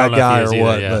generic bad guy or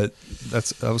what, either, but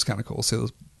that was kind of cool. See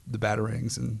the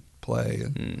batarangs and play,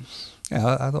 and yeah,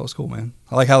 I thought it was cool, man.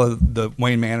 I like how the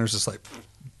Wayne Manor's just like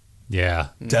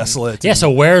desolate. Yeah.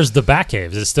 So where's the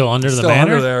Batcave? Is it still under the still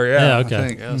manor? under there. Yeah. Okay. I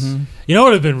think. Yes. You know what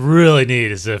would have been really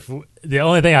neat is if the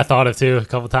only thing I thought of too a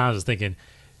couple times was thinking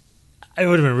it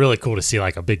would have been really cool to see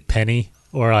like a big penny.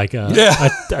 Or like a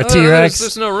T-Rex.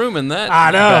 There's no room in that.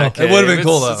 I know. Batcave. It would have been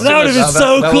cool though. That would have been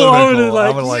so cool. I would have I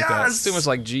would like that. It's too much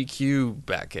like GQ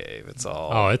Batcave. It's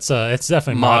all. Oh, it's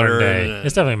definitely modern day.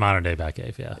 It's definitely modern day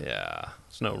Batcave. Yeah. Yeah.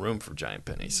 There's no room for giant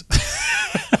pennies.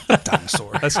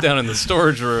 Dinosaur. That's down in the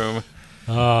storage room.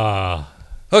 Oh.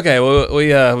 Okay. Well,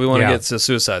 we want to get to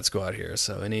Suicide Squad here.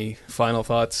 So, any final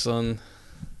thoughts on?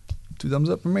 2 thumbs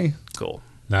up for me. Cool.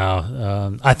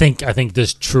 No, I think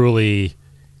this truly.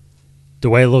 The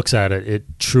way it looks at it,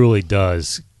 it truly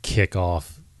does kick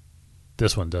off.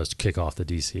 This one does kick off the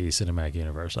DC Cinematic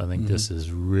Universe. I think this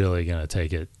is really going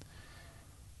to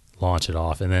launch it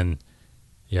off. And then,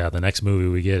 the next movie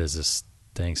we get is this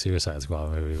dang Suicide Squad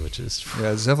movie, which is...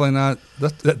 Yeah, it's definitely not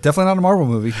a Marvel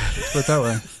movie. Let's put it that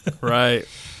way. Right.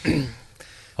 I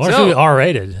wonder if it'll be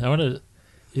R-rated.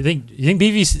 You think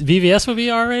BVS would be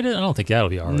R-rated? I don't think that'll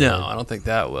be R-rated. No, I don't think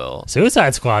that will.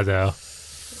 Suicide Squad, though.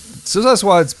 So that's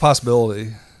why it's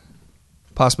possibility,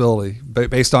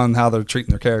 based on how they're treating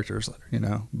their characters, you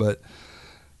know. But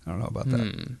I don't know about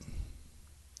that.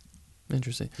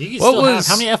 Interesting. You can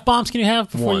how many F-bombs can you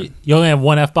have? One. You only have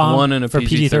one F-bomb? One in a for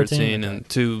PG-13, and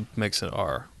 2 makes it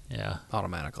R. Yeah.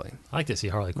 Automatically. I like to see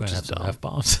Harley Quinn have some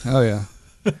F-bombs. Oh, yeah.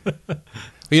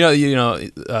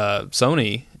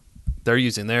 Sony, they're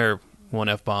using their one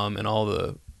F-bomb in all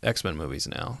the X-Men movies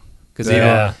now. Because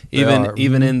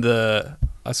even in the...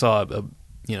 I saw a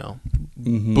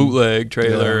bootleg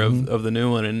trailer of the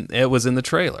new one, and it was in the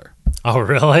trailer. Oh,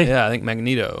 really? Yeah, I think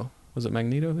Magneto. Was it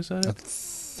Magneto who said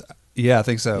it? Yeah, I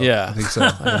think so. Yeah. I think so.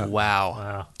 Yeah.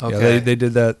 Wow. Okay. Yeah, they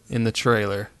did that in the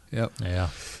trailer. Yep. Yeah.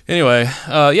 Anyway,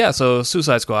 so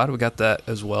Suicide Squad, we got that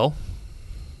as well.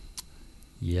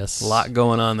 Yes. A lot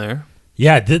going on there.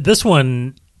 Yeah, this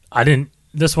one I didn't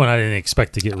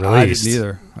expect to get released. I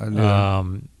didn't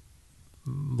either.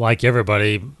 Like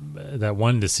everybody that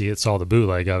wanted to see it saw the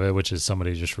bootleg of it, which is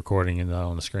somebody just recording it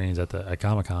on the screens at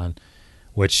Comic-Con,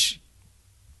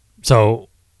 so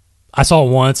I saw it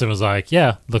once and was like,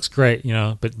 yeah, looks great, you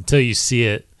know, but until you see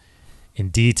it in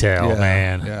detail,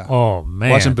 man. Yeah. Oh, man.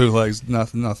 Watching bootlegs,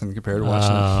 nothing compared to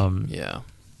watching it. Yeah.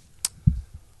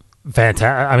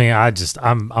 Fantastic. I mean,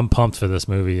 I'm pumped for this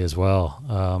movie as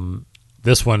well.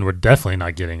 This one we're definitely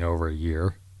not getting over a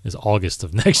year. It's August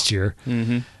of next year.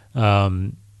 Mm-hmm.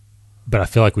 But I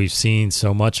feel like we've seen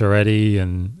so much already,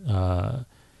 and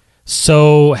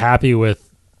so happy with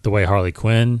the way Harley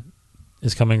Quinn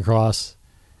is coming across.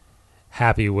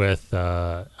 Happy with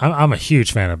I'm a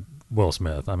huge fan of Will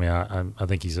Smith. I mean, I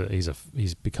think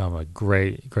he's become a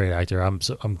great actor.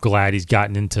 I'm glad he's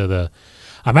gotten into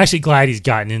I'm actually glad he's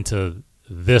gotten into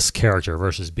this character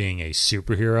versus being a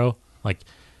superhero. Like,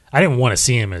 I didn't want to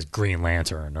see him as Green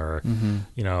Lantern or,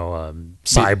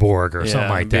 Cyborg or something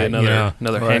like that.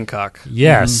 Another Hancock.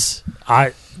 Yes.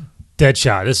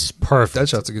 Deadshot. This is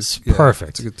perfect. Deadshot's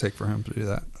perfect. It's a good take for him to do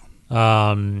that.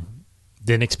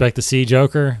 Didn't expect to see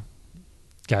Joker.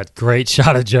 Got great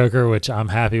shot of Joker, which I'm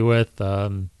happy with.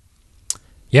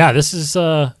 This is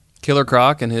Killer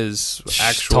Croc and his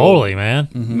actual totally, man.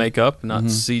 makeup, not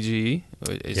CG.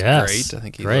 Is great. I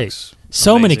think he looks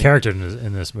so amazing. many characters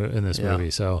in this movie.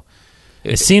 So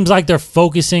it seems like they're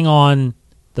focusing on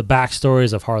the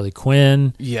backstories of Harley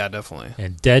Quinn. Yeah, definitely.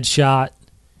 And Deadshot,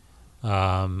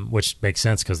 which makes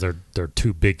sense because they're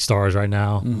 2 big stars right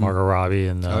now, Margot Robbie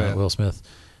and Will Smith,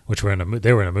 which were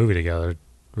they were in a movie together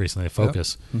recently.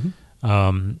 Focus. Yep.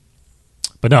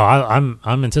 But no, I'm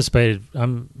anticipating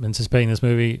this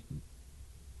movie.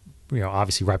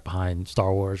 Obviously right behind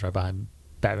Star Wars, right behind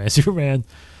Batman Superman.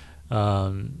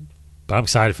 But I'm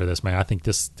excited for this, man. I think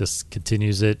this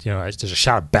continues it. You know, there's a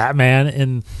shot of Batman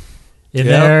in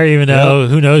there, even though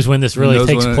who knows when this really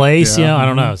takes place. You know, I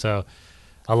don't know. So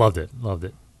I loved it.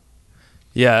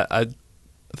 Yeah, I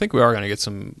think we are going to get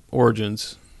some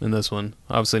origins in this one.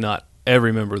 Obviously, not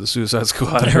every member of the Suicide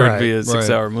Squad. It would be a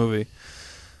 6-hour movie.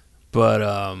 But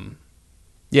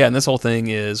yeah, and this whole thing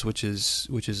which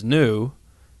is new,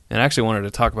 and I actually wanted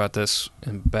to talk about this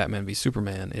in Batman v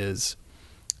Superman is.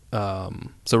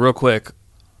 So real quick,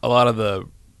 a lot of the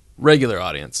regular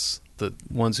audience, the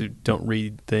ones who don't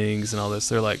read things and all this,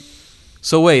 they're like,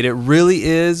 so wait, it really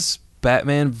is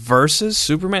Batman versus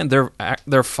Superman?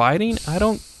 They're fighting? I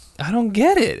don't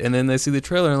get it. And then they see the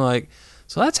trailer and like,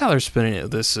 so that's how they're spinning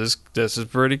it. This is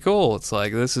pretty cool. It's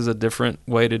like, this is a different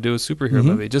way to do a superhero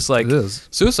movie. Just like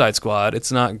Suicide Squad,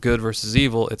 it's not good versus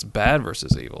evil, it's bad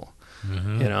versus evil.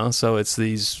 You know, so it's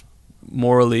these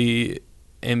morally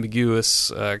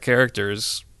ambiguous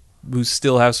characters who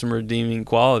still have some redeeming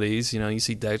qualities. You know, you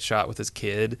see Deadshot with his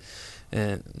kid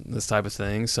and this type of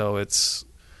thing. So it's,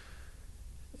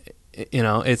 you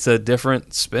know, it's a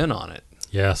different spin on it.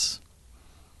 Yes.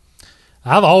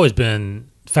 I've always been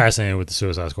fascinated with the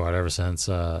Suicide Squad ever since,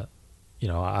 you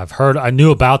know, I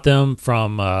knew about them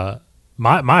from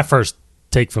my first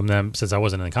take from them since I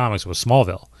wasn't in the comics was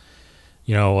Smallville.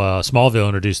 You know, Smallville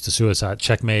introduced the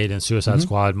Checkmate and Suicide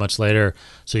Squad much later.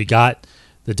 So you got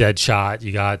the Deadshot,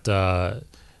 you got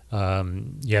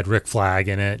you had Rick Flag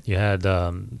in it, you had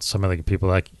some other people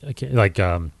you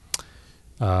had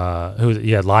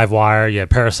Livewire, you had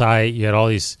Parasite, you had all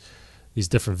these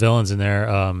different villains in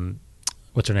there.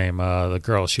 What's her name? The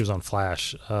girl, she was on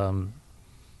Flash.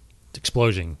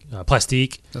 Explosion,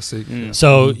 Plastique.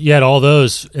 So you had all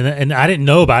those, and I didn't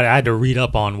know about it. I had to read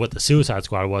up on what the Suicide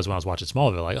Squad was when I was watching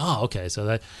Smallville. Like, oh, okay, so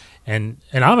that, and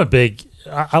I'm a big,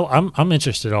 I'm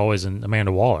interested always in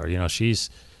Amanda Waller. You know, she's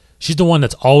the one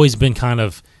that's always been kind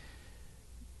of,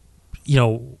 you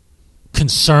know,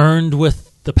 concerned with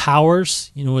the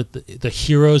powers. You know, with the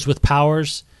heroes with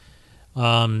powers.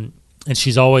 And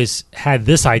she's always had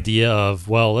this idea of,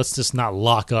 well, let's just not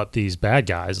lock up these bad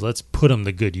guys. Let's put them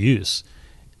to good use.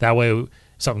 That way, if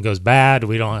something goes bad,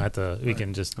 we don't have to. We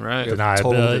can just deny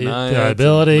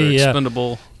ability.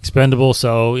 Expendable.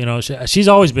 So, you know, she's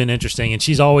always been interesting, and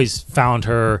she's always found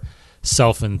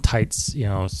herself in tight, you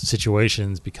know,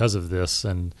 situations because of this.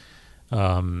 And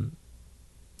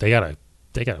they got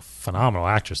a phenomenal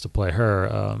actress to play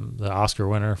her. The Oscar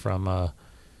winner from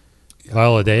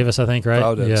Viola Davis, I think, right?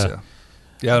 Viola Davis, yeah.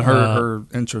 And her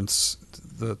entrance,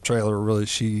 the trailer, really,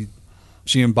 she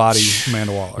embodies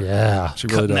Amanda Waller. Yeah. She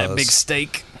really does. That big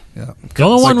steak. Yeah. The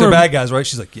only one they're bad guys, right?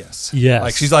 She's like, yes.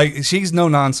 Yes. Like, she's no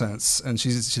nonsense, and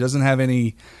she doesn't have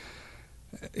any,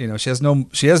 you know, she has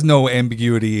no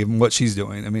ambiguity in what she's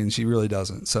doing. I mean, she really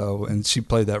doesn't. So, and she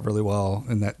played that really well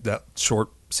in that short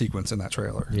sequence in that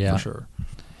trailer. Yeah. For sure.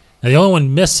 Now, the only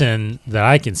one missing that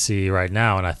I can see right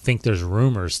now, and I think there's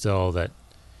rumors still that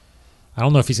I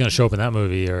don't know if he's going to show up in that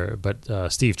movie,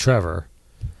 but Steve Trevor,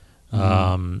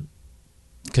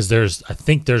 because I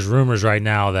think there's rumors right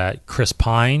now that Chris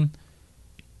Pine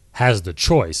has the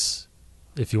choice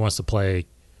if he wants to play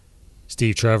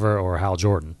Steve Trevor or Hal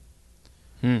Jordan.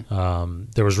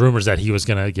 There was rumors that he was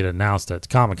going to get announced at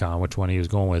Comic-Con, which one he was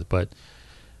going with, but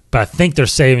I think they're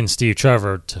saving Steve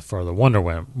Trevor for the Wonder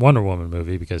Woman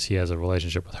movie because he has a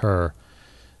relationship with her.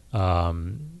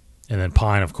 And then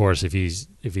Pine, of course, if he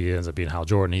ends up being Hal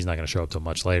Jordan, he's not going to show up till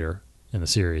much later in the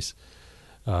series.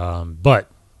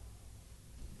 But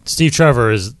Steve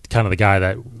Trevor is kind of the guy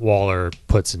that Waller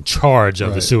puts in charge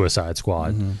of the Suicide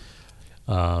Squad.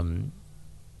 But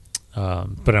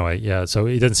anyway, yeah. So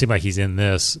it doesn't seem like he's in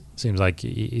this. Seems like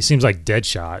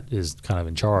Deadshot is kind of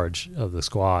in charge of the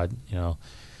squad. You know.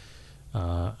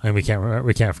 And we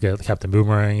can't forget Captain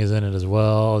Boomerang is in it as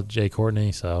well, Jay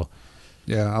Courtney. So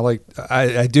yeah,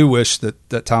 I do wish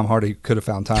that Tom Hardy could have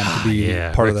found time to be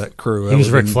part of that crew. He was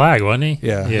Rick Flag, wasn't he?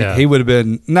 Yeah. He would have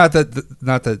been not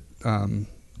that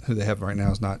who they have right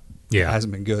now is not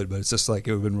hasn't been good, but it's just like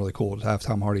it would have been really cool to have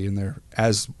Tom Hardy in there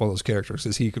as one of those characters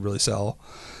because he could really sell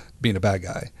being a bad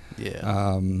guy.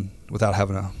 Yeah. Without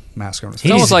having a mask on his face.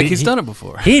 It's almost like he's done it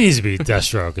before. He needs to be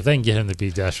Deathstroke. If they can get him to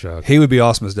be Deathstroke. He would be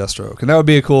awesome as Deathstroke. And that would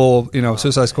be a cool, you know,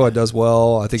 Suicide Squad does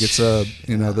well. I think it's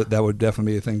that would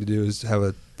definitely be a thing to do is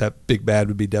have that big bad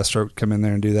would be Deathstroke come in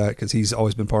there and do that because he's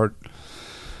always been part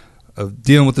of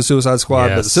dealing with the Suicide Squad.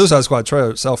 Yes. But the Suicide Squad trailer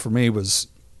itself for me was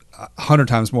 100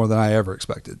 times more than I ever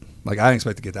expected. Like I didn't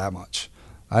expect to get that much.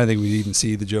 I didn't think we'd even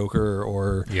see the Joker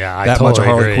or that much of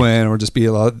Harley Quinn or just be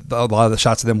a lot of the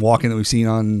shots of them walking that we've seen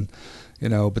on,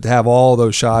 But to have all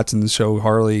those shots and show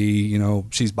Harley,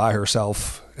 she's by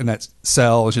herself in that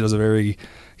cell. She does a very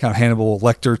kind of Hannibal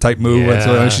Lecter type move. Yeah.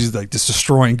 So she's like just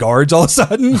destroying guards all of a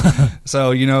sudden.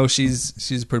 So,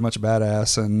 she's pretty much a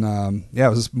badass. And it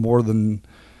was more than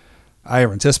I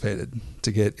ever anticipated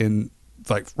to get in,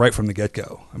 like right from the get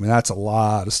go. I mean, that's a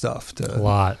lot of stuff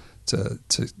to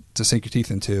sink your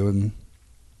teeth into. And,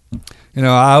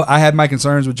 I had my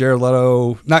concerns with Jared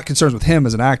Leto, not concerns with him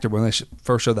as an actor. When they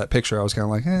first showed that picture, I was kind of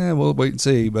like, we'll wait and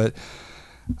see. But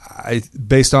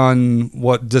based on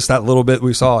what just that little bit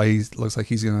we saw, he looks like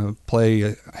he's going to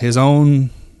play his own,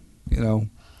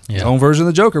 his own version of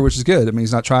the Joker, which is good. I mean,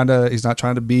 he's not trying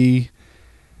to be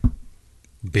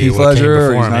Heath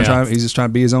Ledger. He's just trying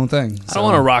to be his own thing. I don't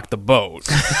want to rock the boat,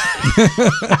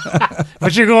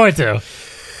 but you're going to.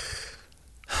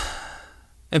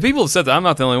 And people have said that. I'm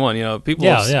not the only one. People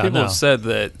have said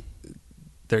that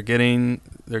they're getting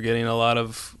a lot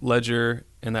of Ledger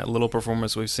in that little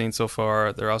performance we've seen so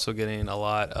far. They're also getting a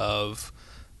lot of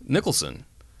Nicholson,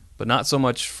 but not so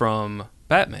much from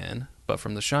Batman, but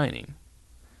from The Shining.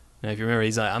 Now, if you remember,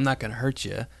 he's like, "I'm not going to hurt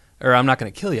you, or I'm not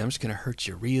going to kill you. I'm just going to hurt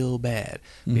you real bad."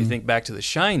 Mm-hmm. If you think back to The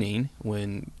Shining,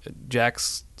 when Jack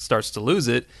starts to lose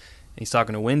it, and he's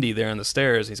talking to Wendy there on the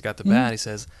stairs. He's got the bat. He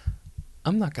says,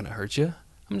 "I'm not going to hurt you.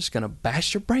 I'm just going to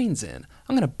bash your brains in.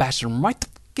 I'm going to bash them right the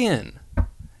fuck in."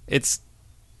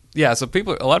 So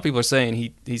a lot of people are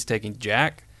saying he's taking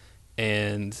Jack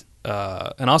and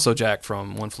also Jack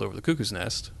from One Flew Over the Cuckoo's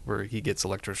Nest, where he gets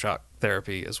electroshock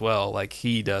therapy as well, like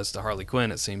he does to Harley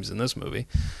Quinn, it seems, in this movie,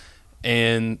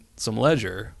 and some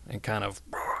Ledger, and kind of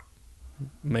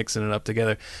mixing it up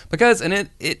together. Because, and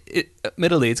it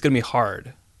admittedly, it's going to be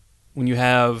hard when you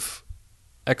have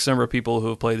X number of people who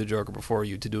have played the Joker before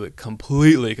you to do it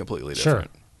completely different. Sure.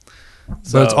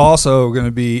 So, but it's also going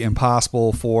to be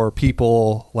impossible for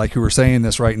people like who are saying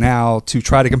this right now to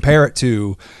try to compare it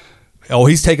to,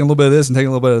 he's taking a little bit of this and taking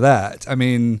a little bit of that. I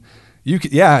mean, you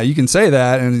can say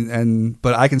that,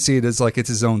 but I can see it as like it's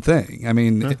his own thing. I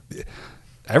mean,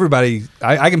 everybody,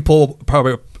 I can pull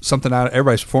probably something out of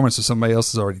everybody's performance that somebody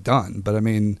else has already done. But I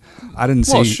mean, I didn't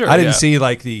see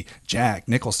like the Jack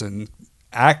Nicholson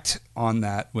act on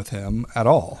that with him at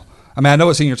all. I mean, I know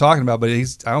what scene you're talking about, but I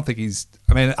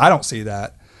don't see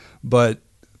that. But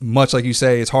much like you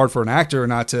say, it's hard for an actor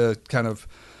not to kind of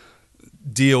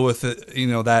deal with it,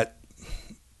 that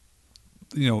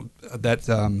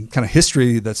kind of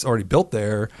history that's already built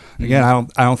there. Again,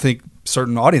 I don't think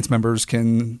certain audience members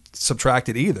can subtract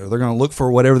it either. They're going to look for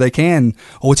whatever they can.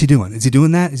 Oh, what's he doing? Is he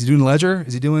doing that? Is he doing Ledger?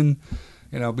 Is he doing,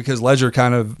 because Ledger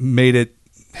kind of made it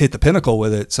hit the pinnacle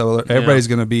with it. So everybody's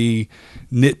going to be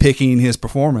nitpicking his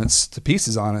performance to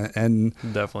pieces on it. And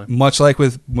definitely, much like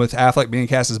with Affleck being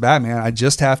cast as Batman, I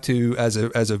just have to, as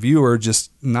a viewer,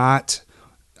 just not,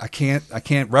 I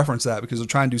can't reference that because they're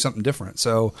trying to do something different.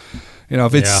 So,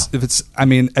 if it's, I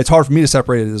mean, it's hard for me to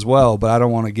separate it as well, but I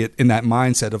don't want to get in that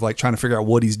mindset of like trying to figure out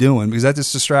what he's doing, because that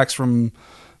just distracts from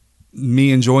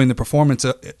me enjoying the performance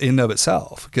in of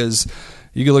itself. Because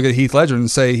you could look at Heath Ledger and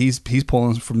say he's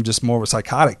pulling from just more of a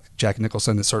psychotic Jack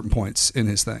Nicholson at certain points in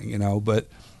his thing, but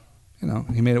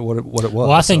he made it what it was.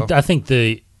 Well, I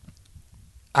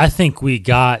think we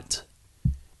got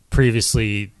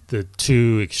previously the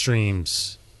two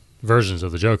extremes versions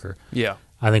of the Joker. Yeah.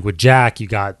 I think with Jack you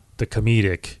got the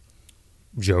comedic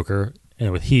Joker,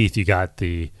 and with Heath you got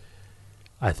you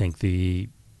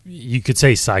could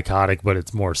say psychotic, but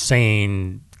it's more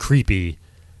sane, creepy,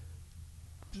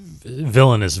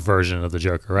 villainous version of the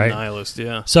Joker, right? Nihilist,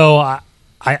 yeah. So I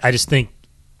just think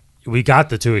we got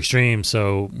the two extremes.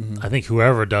 So I think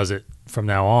whoever does it from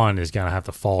now on is going to have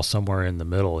to fall somewhere in the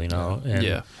middle, And,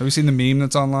 Have you seen the meme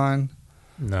that's online?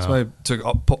 No. Somebody took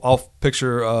off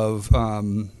picture of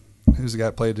who's the guy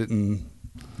that played it in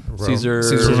Caesar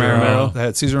Romero. They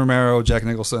had Caesar Romero, Jack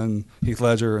Nicholson, Heath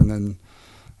Ledger, and then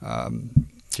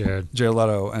Jared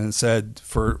Leto, and it said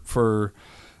for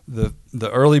the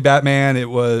early Batman, it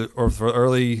was, or for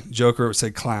early Joker, it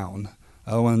said clown.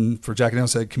 The other one for Jack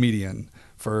Nicholson said comedian.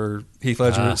 For Heath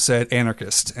Ledger, it said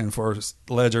anarchist, and for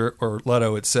Ledger or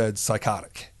Leto, it said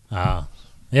psychotic. Yeah,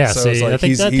 so see, I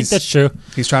think that's true.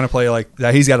 He's trying to play like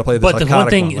that. He's got to play the psychotic one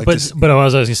thing, one. But I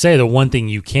was going to say, the one thing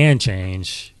you can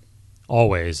change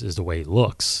always is the way he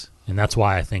looks, and that's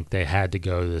why I think they had to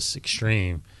go this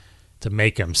extreme to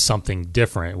make him something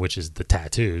different, which is the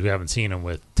tattoos. We haven't seen him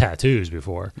with tattoos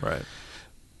before, right?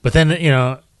 But then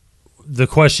the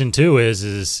question too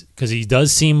is because he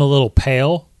does seem a little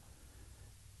pale.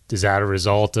 Is that a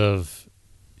result of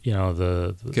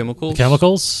the chemicals? The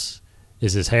chemicals?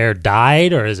 Is his hair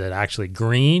dyed or is it actually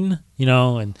green?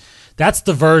 And that's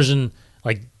the version,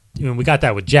 like, we got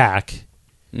that with Jack,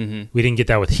 We didn't get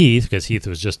that with Heath because Heath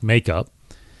was just makeup.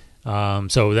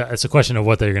 So that's a question of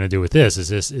what they're going to do with this.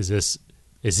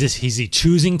 Is he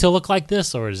choosing to look like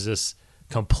this, or is this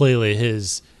completely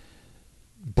his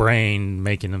brain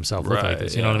making himself look like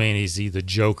this? You know what I mean? Is he the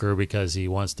Joker because he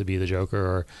wants to be the Joker,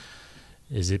 or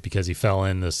is it because he fell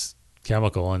in this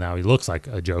chemical and now he looks like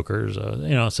a Joker?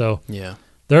 So, so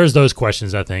there's those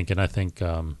questions, I think, and I think,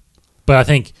 but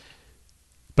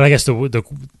I guess the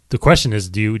question is,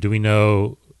 do we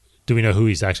know who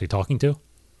he's actually talking to?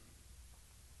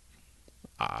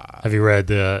 Have you read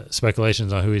the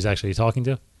speculations on who he's actually talking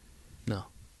to? No.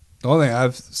 The only thing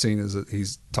I've seen is that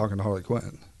he's talking to Harley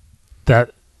Quinn.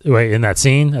 In that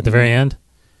scene at the very end,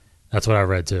 that's what I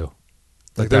read too.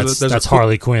 Like that's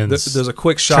Harley Quinn's. There's a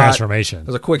quick shot. Transformation.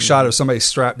 There's a quick shot of somebody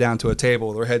strapped down to a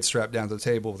table, their head strapped down to the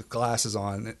table with glasses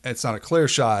on. It's not a clear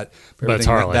shot, but it's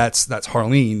Harley. That's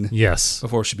Harleen. Yes.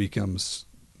 Before she becomes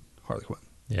Harley Quinn.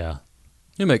 Yeah.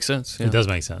 It makes sense. Yeah. It does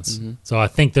make sense. Mm-hmm. So I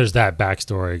think there's that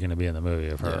backstory going to be in the movie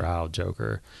of her, how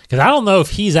Joker. Because I don't know if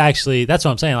he's actually. That's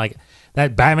what I'm saying. Like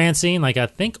that Batman scene. Like I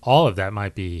think all of that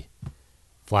might be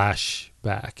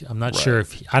flashback. I'm not sure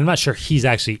I'm not sure he's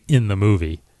actually in the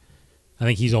movie. I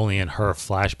think he's only in her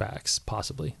flashbacks,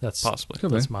 possibly. That's possibly.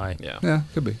 Could that's be. my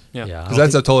could be. Yeah. Because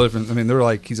that's a totally different. I mean, they're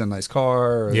like he's in a nice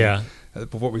car. Yeah.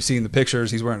 Before we see in the pictures,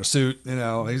 he's wearing a suit.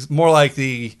 He's more like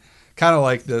the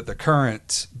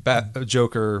current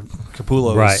Joker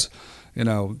Capullos. Right.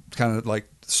 Kind of like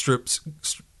strips.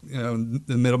 The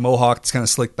middle mohawk, it's kind of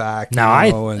slicked back. Now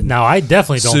I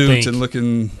definitely don't think and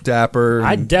looking dapper.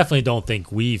 I definitely don't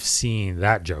think we've seen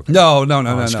that Joker. No.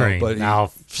 But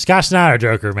now Scott Snyder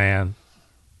Joker, man.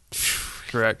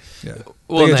 Correct. Yeah.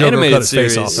 Well, in the animated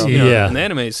series, in the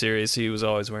animated series, he was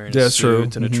always wearing a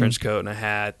suit and a trench coat and a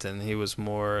hat, and he was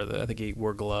more. I think he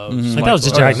wore gloves. I think that was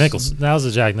just Jack Nicholson. That was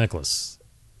a Jack Nicholson.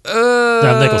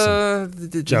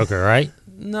 Nicholson Joker, right?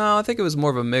 No, I think it was more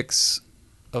of a mix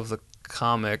of the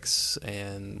comics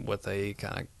and what they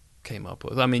kind of came up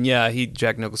with. I mean,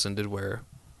 Jack Nicholson did wear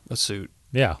a suit.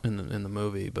 Yeah. In the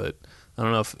movie, but I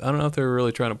don't know if they were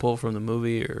really trying to pull from the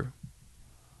movie or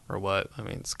what. I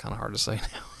mean, it's kind of hard to say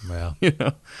now.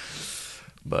 Yeah.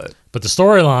 But the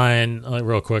storyline,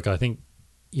 real quick, I think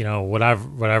what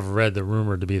I've read the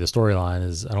rumor to be the storyline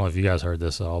is, I don't know if you guys heard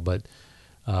this at all, but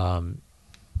I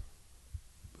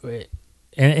don't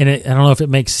know if it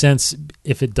makes sense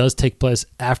if it does take place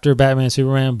after Batman and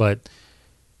Superman, but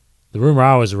the rumor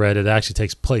I always read, it actually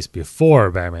takes place before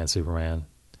Batman and Superman,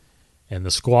 and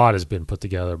the squad has been put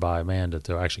together by Amanda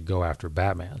to actually go after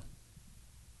Batman.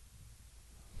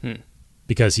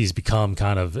 Because he's become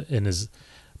kind of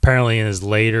apparently in his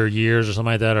later years or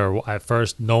something like that, or at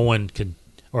first no one could,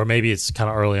 or maybe it's kind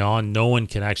of early on, no one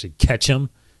can actually catch him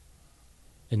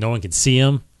and no one can see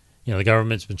him. The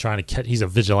government's been trying to catch. He's a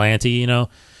vigilante,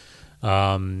 because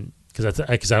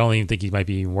I don't even think he might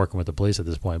be even working with the police at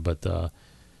this point. But the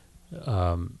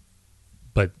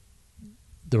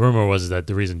rumor was that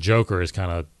the reason Joker has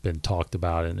kind of been talked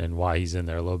about and why he's in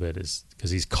there a little bit is because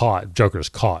he's caught. Joker's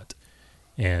caught,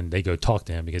 and they go talk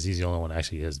to him because he's the only one that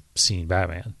actually has seen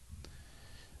Batman.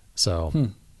 So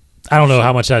I don't know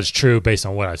how much that's true based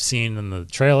on what I've seen in the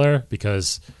trailer,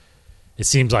 because it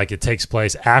seems like it takes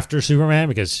place after Superman,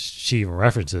 because she even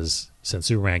references, since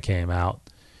Superman came out,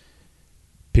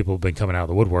 people have been coming out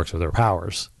of the woodworks with their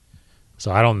powers.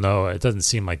 So I don't know. It doesn't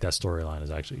seem like that storyline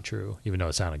is actually true, even though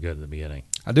it sounded good at the beginning.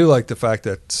 I do like the fact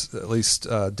that at least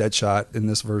Deadshot in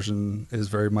this version is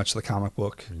very much the comic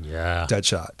book. Yeah,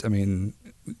 Deadshot. I mean,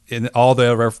 in all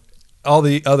the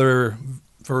other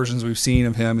versions we've seen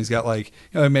of him, he's got he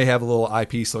may have a little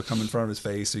eyepiece that'll come in front of his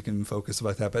face so he can focus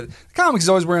like that. But the comics, he's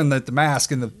always wearing the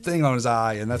mask and the thing on his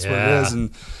eye, and that's what it is.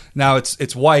 And now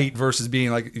it's white versus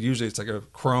being usually it's like a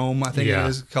chrome, I think it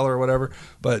is, color or whatever.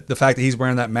 But the fact that he's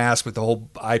wearing that mask with the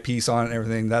whole eyepiece on it and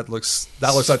everything, that looks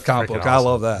like the comic book. Awesome. I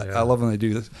love that. Yeah. I love when they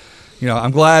do this.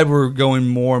 I'm glad we're going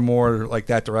more and more like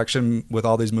that direction with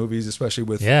all these movies, especially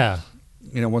with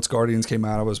once Guardians came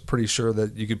out, I was pretty sure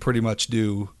that you could pretty much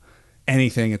do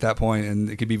anything at that point, and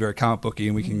it could be very comic booky,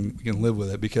 and we can live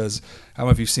with it. Because I don't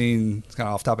know if you've seen, it's kind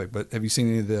of off topic, but have you seen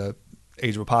any of the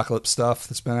Age of Apocalypse stuff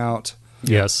that's been out?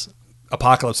 Yes.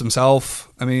 Apocalypse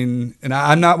himself. I mean, and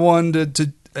I'm not one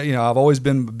to I've always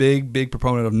been a big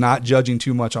proponent of not judging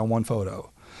too much on one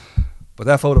photo, but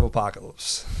that photo of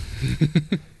Apocalypse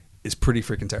is pretty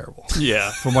freaking terrible.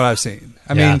 Yeah, from what I've seen.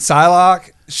 I mean,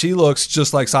 Psylocke, she looks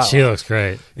just like Psylocke. She looks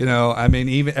great. I mean,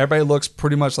 even everybody looks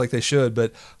pretty much like they should,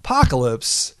 but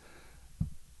Apocalypse,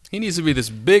 he needs to be this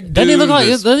big dude. Doesn't he look like?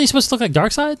 Isn't he supposed to look like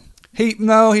Darkseid? He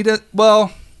did.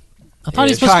 Well, I thought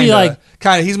he was supposed to be like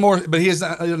kind of. He's more, but he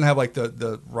doesn't have like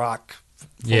the rock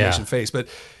formation face, but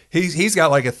he's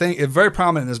got like a thing, very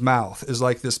prominent in his mouth is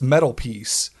like this metal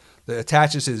piece that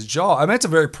attaches his jaw. I mean, it's a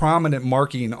very prominent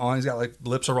marking on. He's got like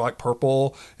lips are like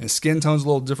purple, and his skin tone's a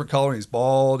little different color. And he's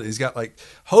bald. He's got like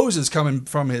hoses coming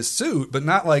from his suit, but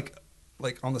not like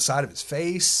on the side of his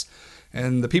face.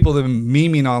 And the people that have been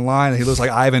memeing online, he looks like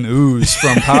Ivan Ooze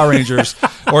from Power Rangers,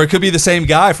 or it could be the same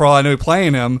guy for all I know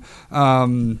playing him.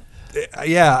 I'm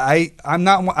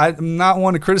not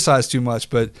one to criticize too much,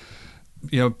 but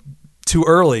too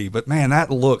early. But man, that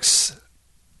looks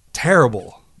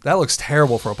terrible. That looks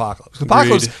terrible for Apocalypse.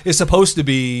 Apocalypse is supposed to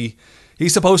be.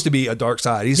 He's supposed to be a dark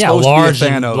side. He's supposed to be a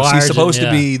Thanos. He's supposed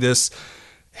to be this.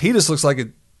 He just looks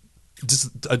like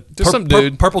some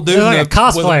dude, purple dude, like a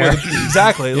cosplayer.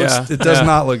 Exactly. It does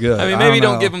not look good. I mean, maybe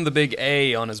don't give him the big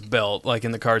A on his belt like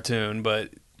in the cartoon, but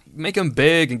make him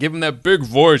big and give him that big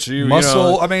voice.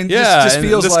 Muscle. I mean, just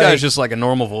feels this like guy's just like a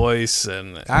normal voice.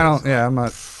 And I'm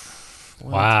not.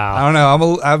 Wow. I don't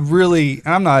know.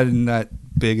 I'm not in that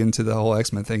big into the whole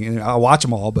X-Men thing. And I watch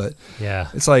them all, but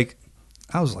it's like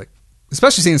I was like,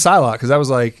 especially seeing Psylocke, because I was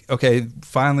like, okay,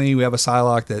 finally we have a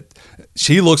Psylocke that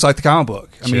she looks like the comic book.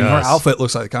 I mean, her outfit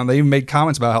looks like the comic. They even made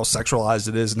comments about how sexualized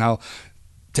it is and how it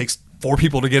takes 4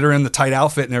 people to get her in the tight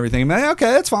outfit and everything. Man,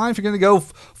 okay, that's fine. If you're going to go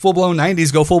full-blown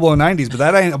 90s, go full-blown 90s, but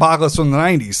that ain't Apocalypse from the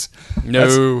 90s.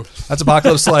 No. That's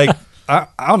Apocalypse like, I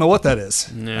don't know what that is.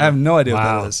 I have no idea what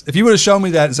that is. If you would have shown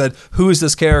me that and said, who is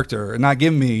this character, and not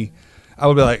given me, I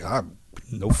would be like,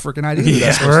 no freaking idea. Who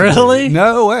that's really?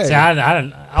 No way. See, I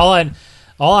don't.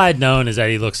 All I'd known is that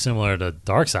he looks similar to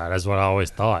Darkseid. That's what I always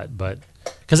thought. But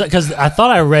because I thought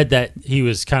I read that he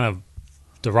was kind of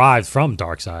derived from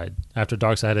Darkseid after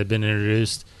Darkseid had been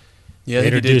introduced. Yeah, he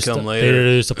did come later. They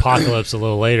introduced Apocalypse a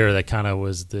little later. That kind of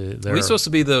was He's supposed to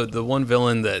be the one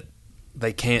villain that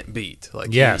they can't beat. Like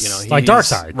like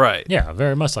Darkseid, right? Yeah,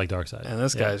 very much like Darkseid. And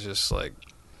this guy's just like.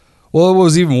 Well, what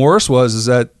was even worse is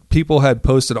that people had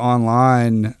posted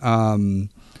online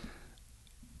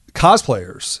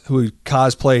cosplayers who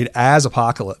cosplayed as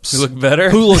Apocalypse. Who look better?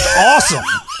 Who looked awesome.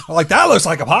 Like, that looks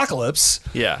like Apocalypse.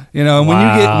 Yeah. And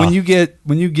when you get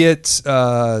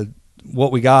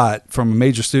what we got from a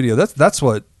major studio, that's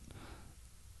what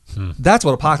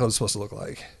Apocalypse is supposed to look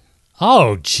like.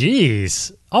 Oh,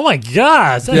 jeez. Oh my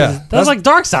gosh. That's like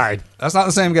Darkseid. That's not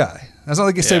the same guy. That's not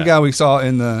like the same guy we saw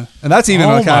in the, and that's even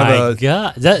a kind of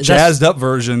a jazzed up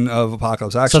version of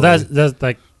Apocalypse. Actually, so that's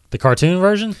like the cartoon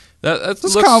version. That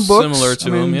looks comic books. Similar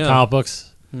to him. Yeah, comic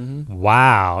books. Mm-hmm.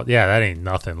 Wow, yeah, that ain't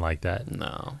nothing like that.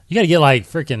 No, you got to get like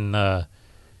freaking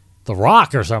The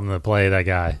Rock or something to play that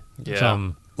guy.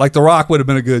 Yeah, like The Rock would have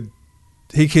been a good.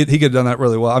 He could have done that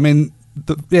really well. I mean,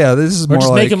 this is or more just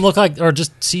like, make him look like, or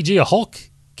just CG a Hulk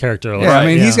character. Yeah, I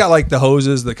mean, he's got like the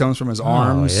hoses that comes from his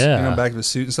arms, yeah. Back of his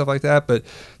suit and stuff like that. But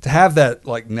to have that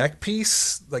like neck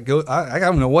piece, like I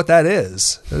don't know what that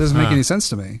is. That doesn't make any sense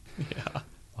to me. Yeah.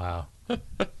 Wow.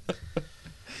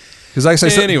 Because like I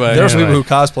say, there were some people who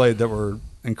cosplayed that were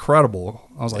incredible.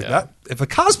 I was like, that if a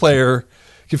cosplayer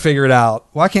can figure it out,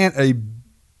 why can't a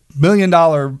millions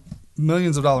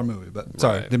of dollar movie? But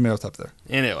sorry, didn't mean to stop there.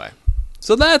 Anyway,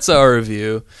 so that's our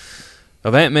review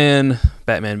of Ant-Man,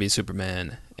 Batman v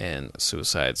Superman, and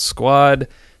Suicide Squad. I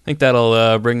think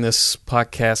that'll bring this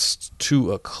podcast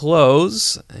to a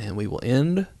close, and we will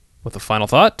end with a final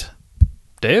thought.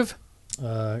 Dave?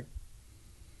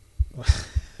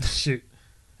 Shoot.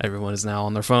 Everyone is now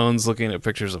on their phones looking at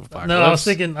pictures of Apocalypse. No, I was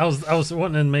thinking, I was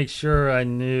wanting to make sure I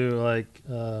knew, like,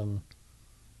 that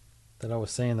I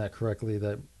was saying that correctly,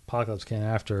 that Apocalypse came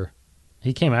after.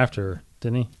 He came after,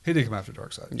 didn't he? He did come after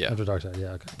Darkseid. Yeah. After Darkseid,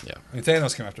 yeah, okay. Yeah. I mean,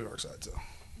 Thanos came after Darkseid, so.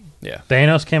 Yeah.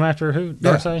 Thanos came after who?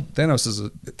 Darkseid? Yeah.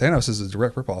 Thanos is a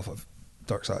direct ripoff of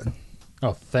Darkseid.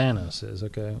 Oh, Thanos is,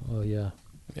 okay. Well, yeah.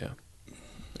 Yeah.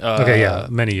 Okay, yeah,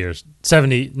 many years.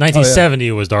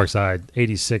 1970 was Darkseid,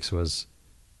 86 was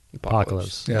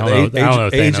Apocalypse. Yeah, I don't know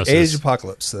if Thanos Age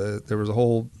Apocalypse. There was a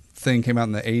whole thing came out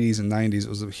in the 80s and 90s. It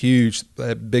was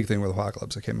a big thing with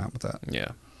Apocalypse that came out with that.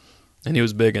 Yeah. And he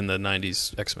was big in the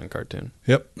 90s X-Men cartoon.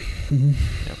 Yep.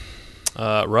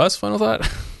 Yep. Russ, final thought?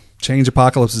 Change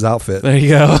Apocalypse's outfit. There you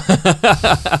go. My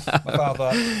final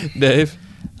thought. Dave?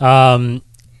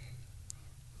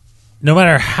 No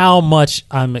matter how much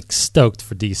I'm stoked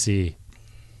for DC,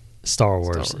 Star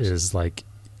Wars is like,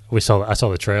 I saw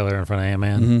the trailer in front of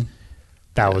Ant-Man. Mm-hmm.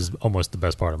 That was almost the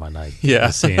best part of my night.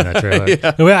 Yeah. Seeing that trailer.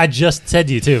 I just said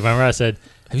to you too. Remember I said,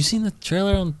 have you seen the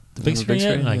trailer on the big screen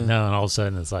yet? Like, no. And all of a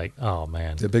sudden it's like, oh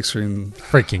man. The big screen.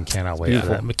 Freaking cannot wait for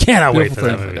that. Cannot wait for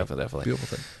that movie. Definitely.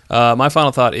 Beautiful thing. My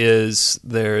final thought is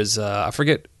there's, I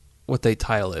forget what they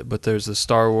title it, but there's a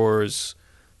Star Wars,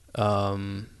 it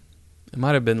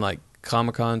might have been like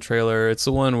Comic-Con trailer. It's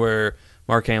the one where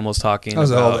Mark Hamill's talking that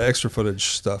was about all the extra footage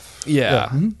stuff. Yeah,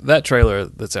 Mm-hmm. that trailer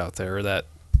that's out there, or that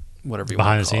whatever you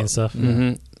behind want the to call scenes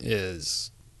it, stuff.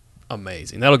 is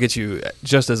amazing. That'll get you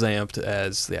just as amped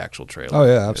as the actual trailer. Oh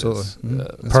yeah, absolutely.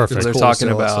 Perfect. They're cool talking to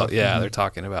see all that about stuff. they're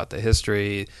talking about the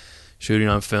history, shooting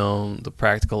on film, the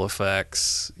practical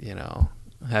effects.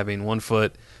 Having 1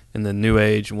 foot in the new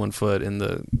age, 1 foot in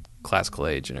the classical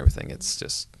age, and everything. It's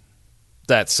just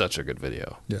that's such a good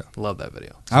video. Yeah, love that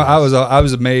video. I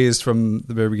was amazed from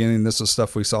the very beginning. This was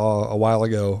stuff we saw a while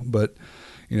ago, but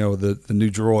the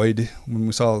new droid, when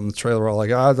we saw it in the trailer, we're all like,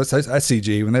 that's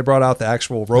CG. When they brought out the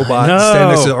actual robot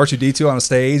standing next to R2-D2 on a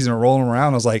stage and rolling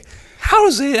around, I was like,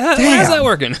 how's that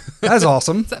working? That's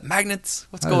awesome. Is that magnets?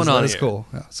 What's going on That's here? cool.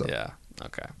 Yeah.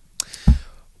 Okay.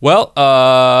 Well,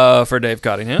 for Dave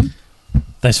Cottingham,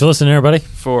 Thanks for listening, everybody.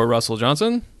 for Russell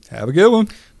Johnson, Have a good one.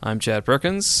 I'm Chad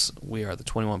Perkins. We are the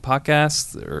 21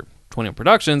 Podcast, or 21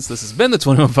 Productions. This has been the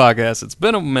 21 Podcast. It's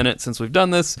been a minute since we've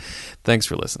done this. Thanks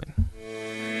for listening.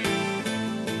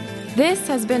 This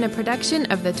has been a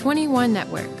production of the 21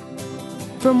 Network.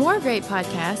 For more great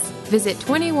podcasts, visit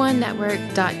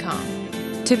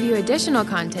 21network.com. To view additional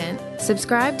content,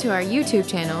 subscribe to our YouTube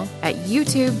channel at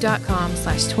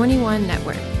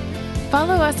youtube.com/21network.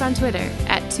 Follow us on Twitter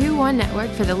at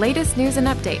 21network for the latest news and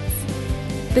updates.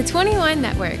 The 21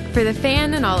 Network, for the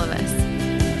fan and all of us.